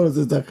po fërkon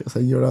se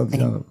sa ignorant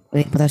janë.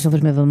 Po ta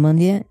shohësh me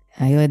vëmendje,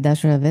 ajo e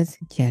dashura vet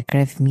që ka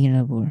kref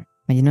mirë burr.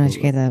 Imagjino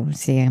shketa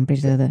si e kanë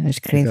prishë atë,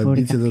 është krefur.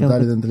 Ka ditë të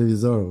dalit në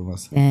televizor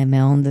mos. Me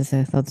onde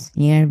se thot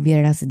një herë bie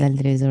rasti dal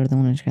televizor të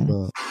unë shketa.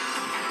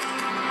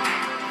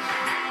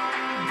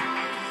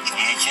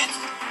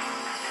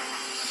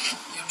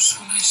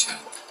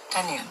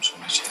 Tani jam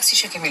shumë e qetë. Si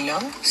që kemi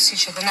lënë, si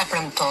që dhe na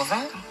premtove,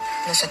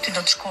 nëse ty do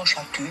të shkosh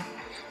aty,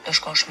 do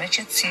shkosh me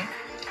qetësi,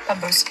 pa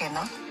bërë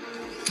skena.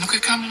 Nuk e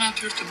kam në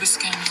natyrë të bëj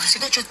skena. Si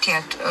do që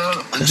t'jetë?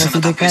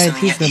 Shumë ta presim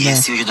një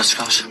jesë ju që do të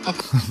shkosh.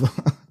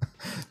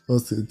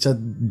 Ose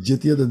çat gjë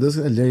tjetër do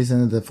të lëri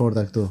senet e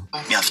forta këtu.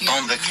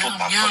 Mjafton dhe këtu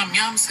pak.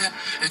 Jam se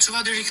e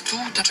çova deri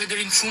këtu, ta çoj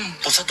deri në fund.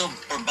 Po çfarë do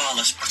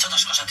përballesh, për çfarë do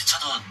shkosh aty,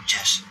 çfarë do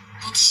gjesh?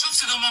 Po të shoh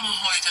se do më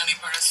mohoj tani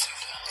para syve.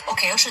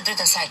 Okej, është e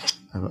drejta saj.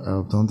 E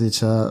kupton ti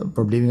ç'a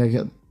problemi ka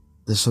kjo?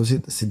 Të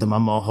shohësit si do ma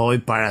mohoj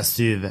para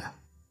syve.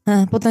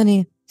 Po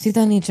tani, si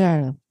tani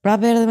çfarë?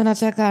 Prapë erdhe me na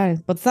çakarit.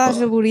 Po të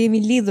thashë kur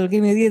jemi lidhur,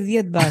 kemi 10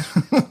 vjet bashkë.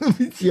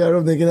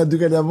 Çfarë ne kena dy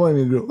kalamoj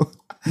me gru.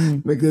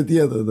 Me këtë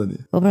tjetër tani.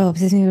 Po bravo,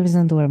 pse s'mi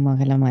prezantuar më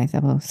kalamajt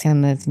apo s'janë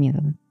me të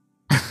njëjtat.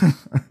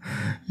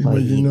 Po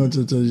imagjino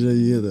ç'është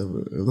jetë.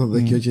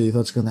 Dhe kjo që i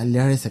thotë Shkenda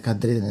Lari se ka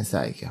drejtën e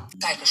saj kjo.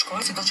 Saj të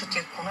shkojë, si do që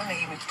t'jetë puna, ne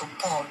jemi këtu,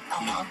 po,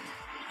 ama.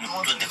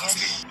 Nuk duhet të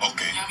konspiroj.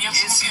 Okej. Jam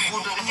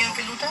sigurt.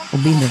 U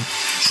bindëm,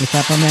 se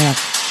ka pa merat.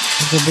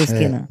 Nuk e bëj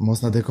skena.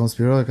 Mos na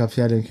dekonspiroje ka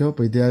fjalën kjo,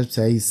 po ideja është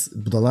se ai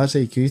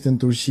budallasha i kjo ishte në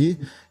Turqi,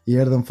 i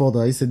erdhën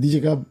foto, ai se di që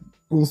ka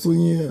punsu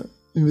një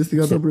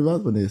investigator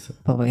privat po nëse.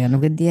 Po ja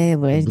nuk e di ajo,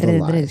 po është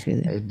drejt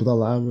shkëti. Ai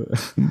budalla.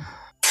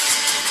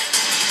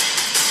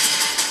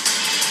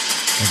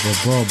 Po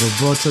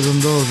çfarë do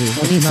ndodhi?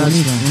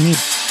 Unik.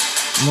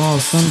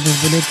 Mos Son të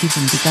zbulet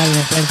tipin të kalë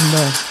në plak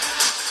ndorë.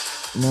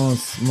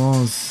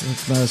 Mos,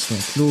 flashme,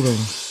 klurëm.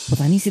 Po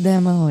tani si do ja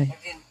më hoj.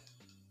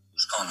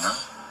 Shkon, ha?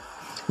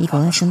 Iko,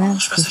 e shëna,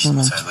 ku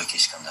shkona?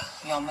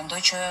 Jo, mendoj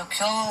që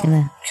kjo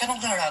nuk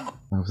do reago.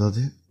 Në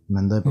këtoti,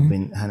 mendoj po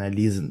bëjnë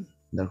analizën,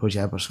 ndërkohë që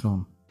ajo po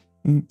shkon.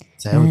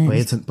 Se ajo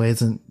po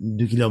ecën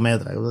 2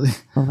 kilometra, këtoti.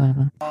 Po, po.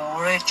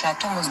 Ure që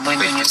ato mos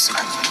bëjnë një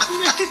skandal.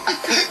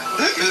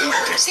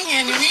 Si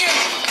jeni mirë?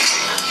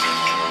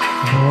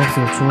 Po,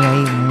 si çuaj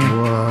ai.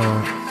 Wow.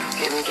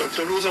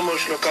 Të lutem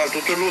është lokal,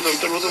 të lutem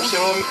si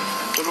homi,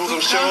 të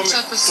lutem si homi,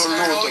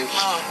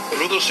 të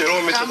lutem si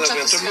homi të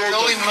vjen,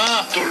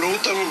 të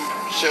lutem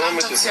si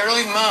homi të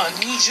sqaroj më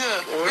një gjë,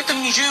 vetëm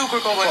një gjë ju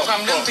kërkova, ju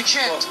kam lënë të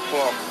qetë.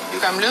 Ju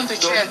kam lënë të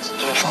qetë.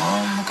 Po,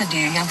 nuk e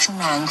di, jam shumë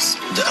në angst.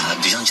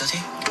 Dëgjon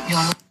gjati?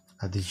 Jo,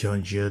 A dëgjon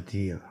gjë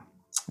ti?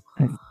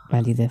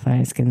 Pali dhe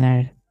fare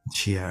skenar.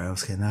 Qia,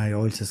 skenari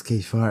ol se s'ke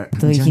fare.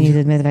 Këto i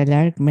 110 metra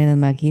larg, mbrenda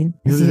në makinë.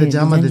 Ju dhe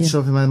xhama dhe të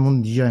shohim edhe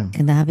mund të dëgjojmë.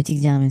 Kënda hape çik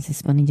xhamin se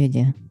s'po një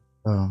gjë.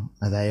 Po,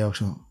 edhe ajo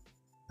kështu.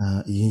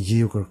 Një gjë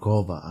ju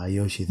kërkova,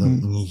 ajo që i thot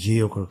një gjë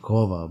ju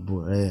kërkova,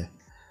 burre.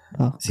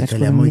 Po. Si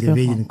kalamojt e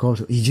vegjit në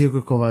kosh, I gjej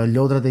kërkova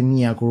lodrat e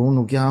mia kur unë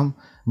nuk jam,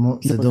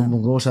 se do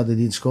mungosha të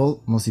ditë shkollë,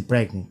 mos I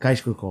prekni.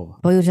 Kaq kërkova.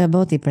 Po ju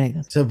çabot I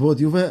prekët. Çabot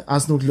juve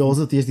as nuk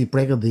lozët, thjesht I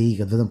prekët dhe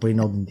ikët vetëm për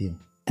inodin tim.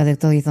 Edhe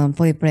këto I thon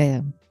po I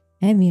prekëm.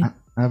 E mirë.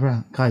 A pra,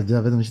 kaq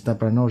doja vetëm që ta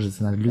pranosh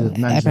se na lyhet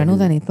më. E pranon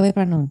tani, po e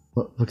pranon.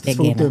 Po këtë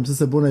çfarë pse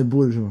se bëna I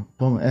burr kështu.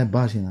 Po e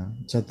bashina,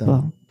 çatë. Po.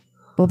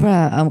 Po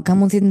pra, ka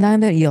mundësi të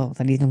ndajmë? Jo,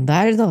 tani nuk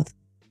ndahesh dot.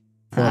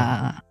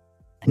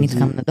 Tani të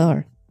kam në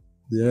dorë.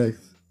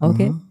 Direkt.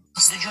 Okej.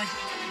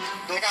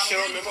 Do të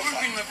shëroj me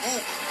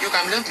bukë. Ju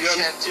kam lënë të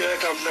qetë. Ja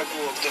kam lënë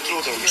bukë, të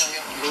lutem.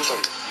 Lutem.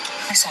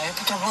 Sa e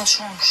po të vë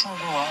shumë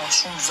grua,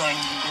 shumë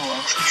zonjë grua,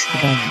 kështu që.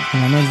 Po,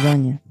 në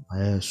zonjë.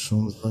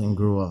 Shumë zonjë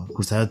grua.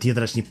 Kurse ajo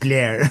tjetër është një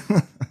pler.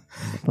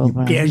 Po, një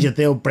pler që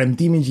theu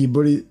premtimin që I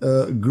bëri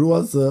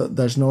gruas së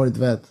dashnorit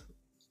vet.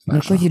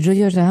 Në kohë që çdo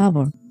gjë është e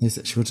hapur. Nëse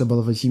shkoj çfarë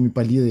ballafaqimi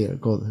pa lidhje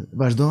kodë.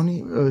 Vazhdoni,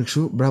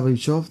 kështu, bravo ju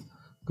qoftë.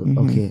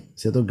 Okej,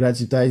 si ato gratë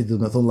shqiptare do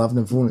të më thon llafën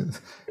e fundit.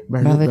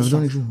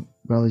 Vazhdoni kështu.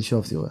 Bravo ju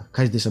qoftë juve.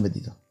 Kaq desha me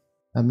ditë.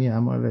 A mirë,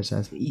 a morë vesh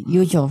as.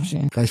 Ju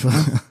qofshi. Kaq po.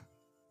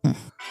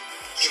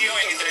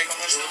 Shijojeni drejt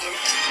ashtu.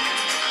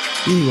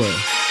 Igor.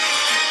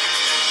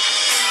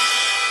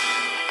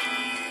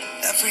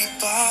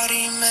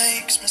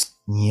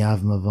 Një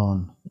javë më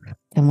vonë.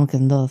 Ka mund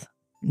këtë ndodh.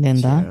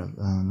 Lenda?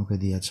 Nuk e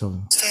di atë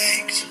çovën.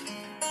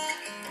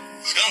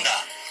 Shkenda,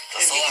 të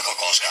tholla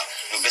kokoshka.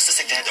 Nuk besoj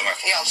se këtë do marr.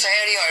 Jo, pse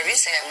eri orvi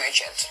se jam më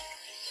qet.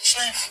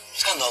 Shnef,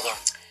 s'ka ndodhur.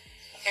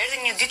 Erdhi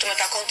një ditë me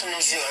takon të në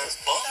zyrë.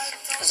 Po?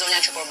 Zonja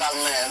që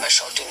përballë me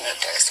shotin në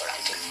të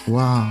restorantin.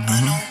 Wow.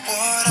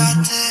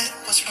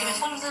 Kemi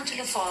folur në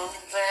telefon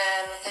dhe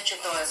më the që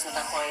dojes me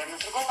takoje. Më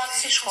tregon pak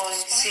si shkoi,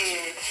 si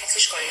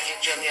shkoi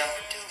gjendja.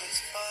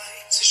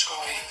 Si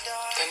shkoi.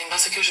 Tani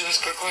mbase kjo që do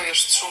të kërkoj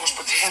është shumë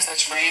shpërthesa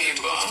çfarë jeni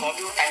bë.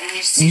 Tani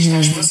nisisht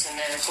tashmë se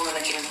në punën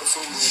e kemi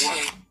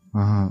përfunduar.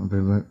 Aha,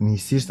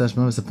 nisisht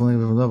tashmë se punën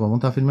e përfunduar, po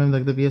mund ta filmojmë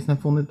edhe këtë pjesën e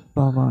fundit?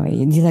 Po,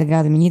 gjithë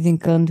gati me njëjtin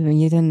kënd, me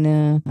njëjtën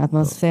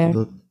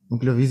atmosferë.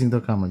 Nuk lëvizin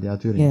këto kamerë, ja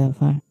aty. Jo,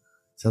 fare.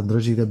 Sa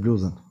ndroçi këtë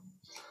bluzën.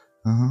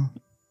 Aha.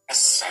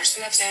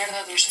 Arsyeja pse erdha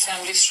do ishte se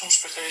jam lidh shumë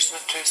shpirtërisht me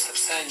ty,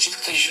 sepse gjithë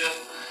këtë gjë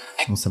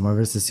Mos e marr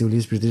vesh se si u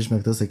lidh shpirtërisht me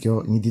këtë, se kjo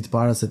një ditë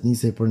para se të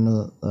nisej për në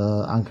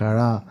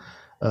Ankara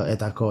e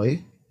takoi,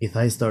 I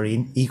tha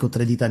historinë, iku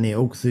 3 ditë tani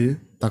u kthy,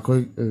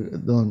 takoi,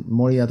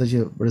 mori atë që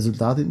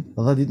rezultatin,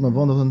 10 ditë më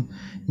vonë, do thënë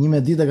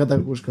 11 ditë ka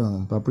takuar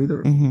Shkëndën, pa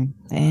pritur.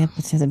 Po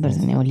çfarë të bësh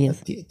tani u lidh.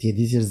 Ti e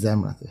di si është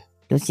zemra ti.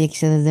 Plus që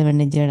kishte edhe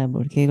zemrën e gjera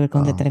burr, që I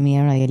kërkonte 3000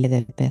 euro, ai lidhe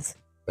 5.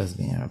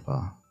 5000 euro, po.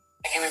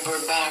 e kemi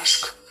bërë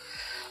bashk.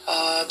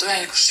 Doja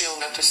një këshill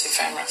nga ty si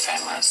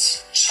femras.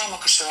 Çfarë më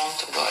këshillon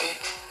të bëj?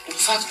 Në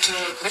fakt,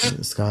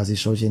 s'ka asnjë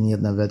shoqe në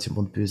jetën e vet që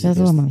mund të pyesë. Ja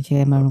thua që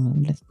e marrëm.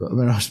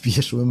 Me ra shtëpi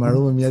shumë e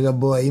marrëm, më ka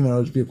bëu ai me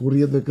ra shtëpi kur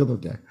rrihet me këtë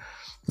plak.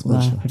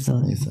 Për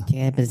zotin. Që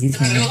e bezdisë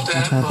me.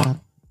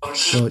 Po,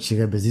 që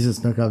ka bezdisë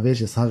s'më ka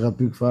veshje, sa ka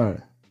pyk fare.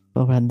 Po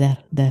pra der.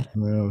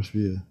 Me ra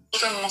shtëpi.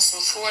 mos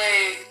më thuaj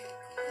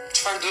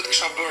çfarë duhet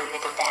kisha bërë më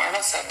përpara,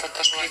 se atë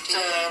tashmë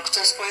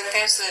Këtë s'po i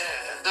them se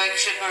do e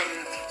kishe bërë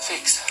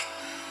fiks.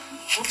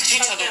 Unë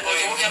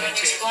jam në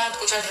një situatë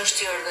ku çfarë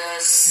vështirë dhe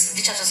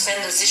di çfarë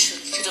sende zish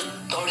që do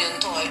të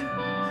orientoj.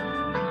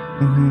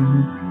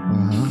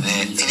 Dhe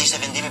cili ishte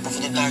vendimi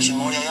përfundimtar që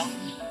mori ajo?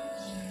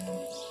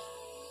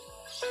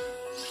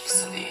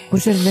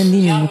 Kush është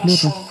vendimi, më lutem?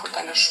 Shumë për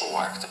ta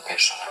lëshuar këtë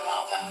peshën e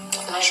madhe.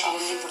 Në shkollë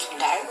vendim për të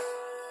ndarë.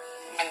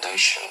 Mendoj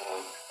që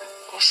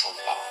më shumë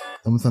po.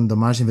 Domethënë do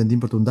marrësh një vendim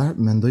për të ndarë,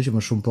 mendoj që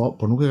më shumë po,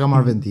 por nuk e ka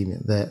marrë vendimin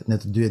dhe ne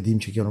të dy e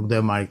dimë që kjo nuk do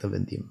e marrë këtë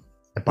vendim.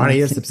 E para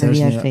herë sepse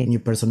është një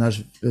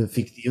personazh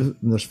fiktiv,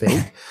 në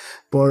shpejt,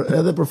 por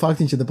edhe për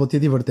faktin që do po të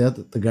jetë I vërtet,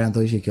 të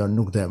garantoj që kjo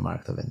nuk do e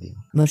marrë këtë vendim.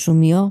 Më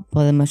shumë jo, po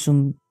edhe më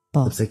shumë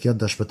po. Sepse kjo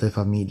do shpëtoj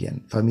familjen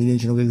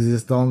që nuk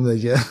ekziston dhe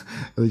që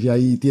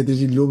ai tjetër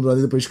që I lumtur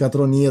aty po I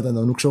shkatron jetën,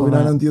 nuk shohin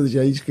anën tjetër që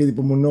ai shketi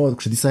po munohet,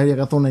 kush disa herë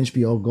ka thonë në një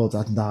shtëpi, o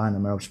goca, atë ndahen,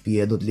 më rrop shtëpi,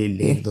 do të lej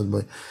lek, do të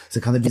bëj,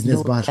 se kanë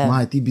biznes bashkë, ma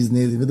e ti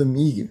biznesi, vetëm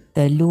ikim.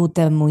 Të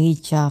lutem mu I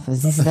qafë,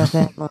 zisi ta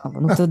the,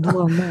 nuk të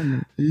dua më.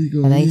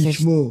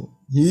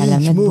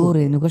 Alamet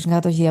burri, nuk është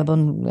nga ato që ja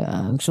bën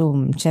kështu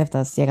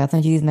çeftas, ja ka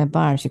thënë që ditën e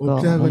parë, shiko. Po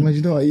kjo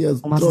imagjino ai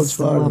troç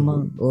çfarë.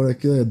 Ora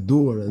kjo e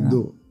duar, e du.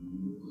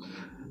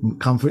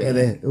 Kam frikë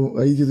edhe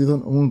ai që ti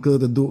thon, unë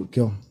këtë e du,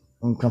 kjo.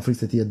 Unë kam frikë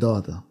se ti e do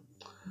atë.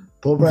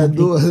 Po pra e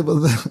du, po.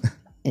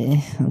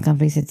 Kam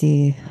frikë se ti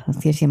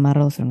thjesht je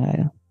marrosur nga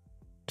ajo.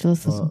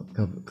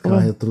 Çfarë? Ka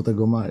ajo trutë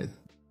gomarit.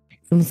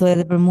 Më thoi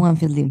edhe për mua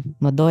në fillim.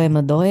 Më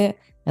doje,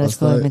 edhe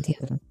shkoj me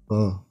tjetrën. Po,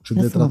 çu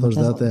le të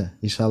thosh atë,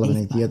 inshallah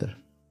me një tjetër.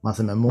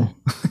 Mase me mu.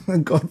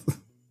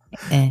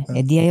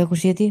 E di ajo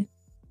kush je ti?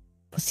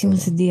 Po si më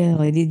se di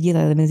ajo, e di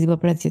gjitha edhe me zi po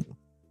pret që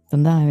të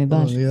ndahemi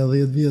bashkë. Ja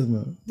 10 vjet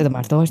më. Të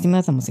martohesh ti me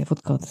ata, mos e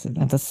fut kot,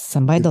 atë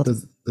se mbaj dot.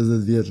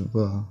 50 vjeç,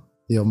 po.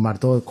 Jo,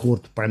 martohet kur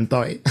të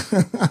premtoj.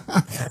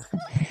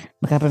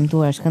 Më ka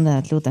premtuar Shkenda,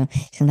 të lutem.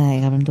 Shkenda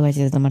e ka premtuar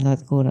që do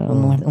martohet kur u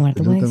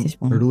martohet si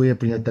shpunë. Ruje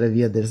për një 3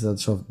 vjet derisa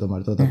të shoh do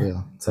martohet apo jo.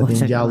 Sa ti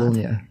ngjall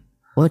unë.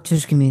 O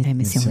ç'është kemi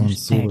emision.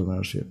 Super më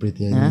është.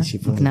 Pritje një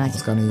shifon.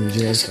 S'ka një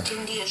gjë ekstra. Ti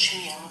ndihesh që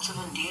je në këtë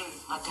vendim,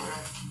 atëherë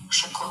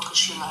shkon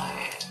këshilla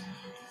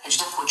e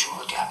çdo kuçi.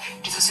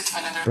 Gjithsesi të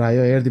falenderoj. Pra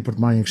ajo erdhi për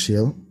të marrë një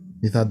këshill.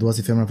 I tha dua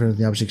si femra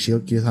të japësh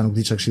këshill. Ky tha nuk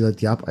di çka këshilla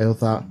të jap. Ajo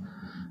tha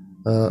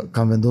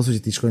kam vendosur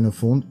që ti shkoj në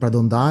fund, pra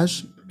do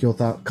ndahesh. Kjo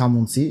tha ka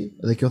mundësi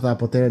dhe kjo tha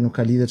po tere nuk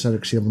ka lidhje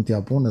çfarë këshill mund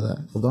t'jap unë edhe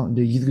kupton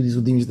dhe gjithë ky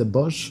diskutim që të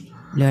bësh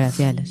lëra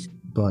fjalësh.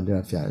 Po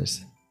lëra fjalësh.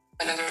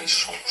 Falenderoj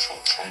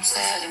shumë se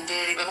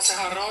faleminderit. Dhe mos e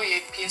harroj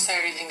pjesa e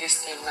rilindjes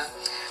time.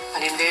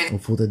 Faleminderit. U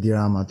futet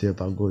dirama aty e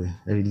paguaj.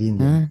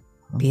 Rilindje.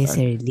 Pjesë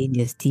e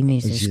rilindjes time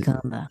ishte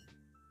Shkenda.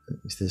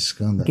 Ishte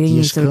Shkenda. Ti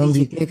je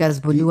shkëndi që ka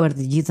zbuluar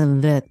të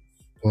gjithën vet.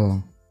 Po.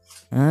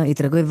 I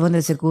tregoj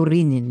vendet se ku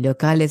rrinin,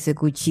 lokalet se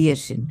ku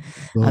qieshin.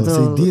 Ato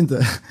se dinte.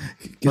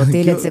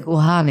 Hotelet se ku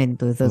hanin,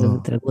 do të thotë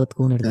tregot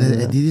kundër.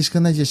 E di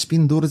Shkenda që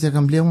shtëpinë Durrës ja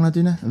kam bleu unë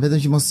aty ne,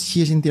 vetëm që mos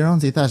qieshin në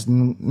Tiranë, se I thash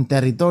në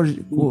territor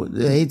ku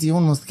eci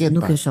unë mos ketë.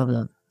 Nuk e shoh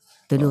dot.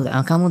 Të lutem,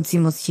 a ka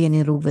mundësi mos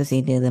qieni rrugëve se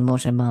jeni edhe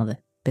moshë e madhe?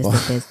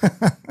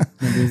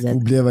 55.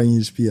 U bleva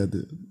një shtëpi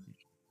aty.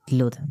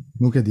 Të lutem.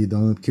 Nuk e di,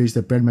 domethënë kjo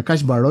ishte perl me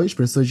kaq mbaroj,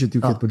 shpresoj që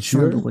t'ju ketë pëlqyer.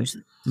 Shumë bukur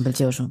ishte.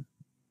 M'pëlqeu shumë.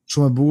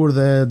 Shumë e bukur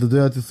dhe do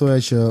doja t'ju thoja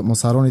që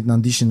mos harroni të na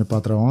ndiqni në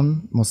Patreon,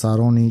 mos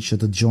harroni që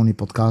të dëgjoni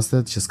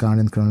podcastet që s'kan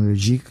rend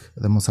kronologjik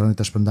dhe mos harroni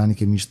ta shpërndani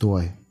ke miqtë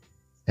tuaj.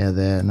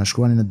 Edhe na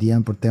shkruani në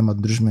DM për tema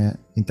të ndryshme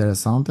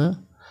interesante.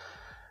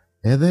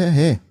 Edhe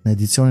në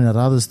edicionin e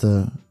radhës të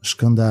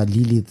Shkënda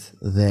Lilit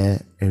dhe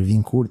Ervin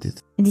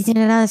Kurtit.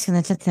 Edicionin e radhës që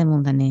na çet them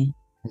unë tani.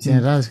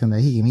 Edicionin e radhës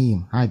Shkënda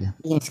hikim, hajde.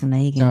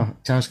 Shkënda hikim.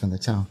 Ciao Shkënda,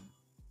 ciao.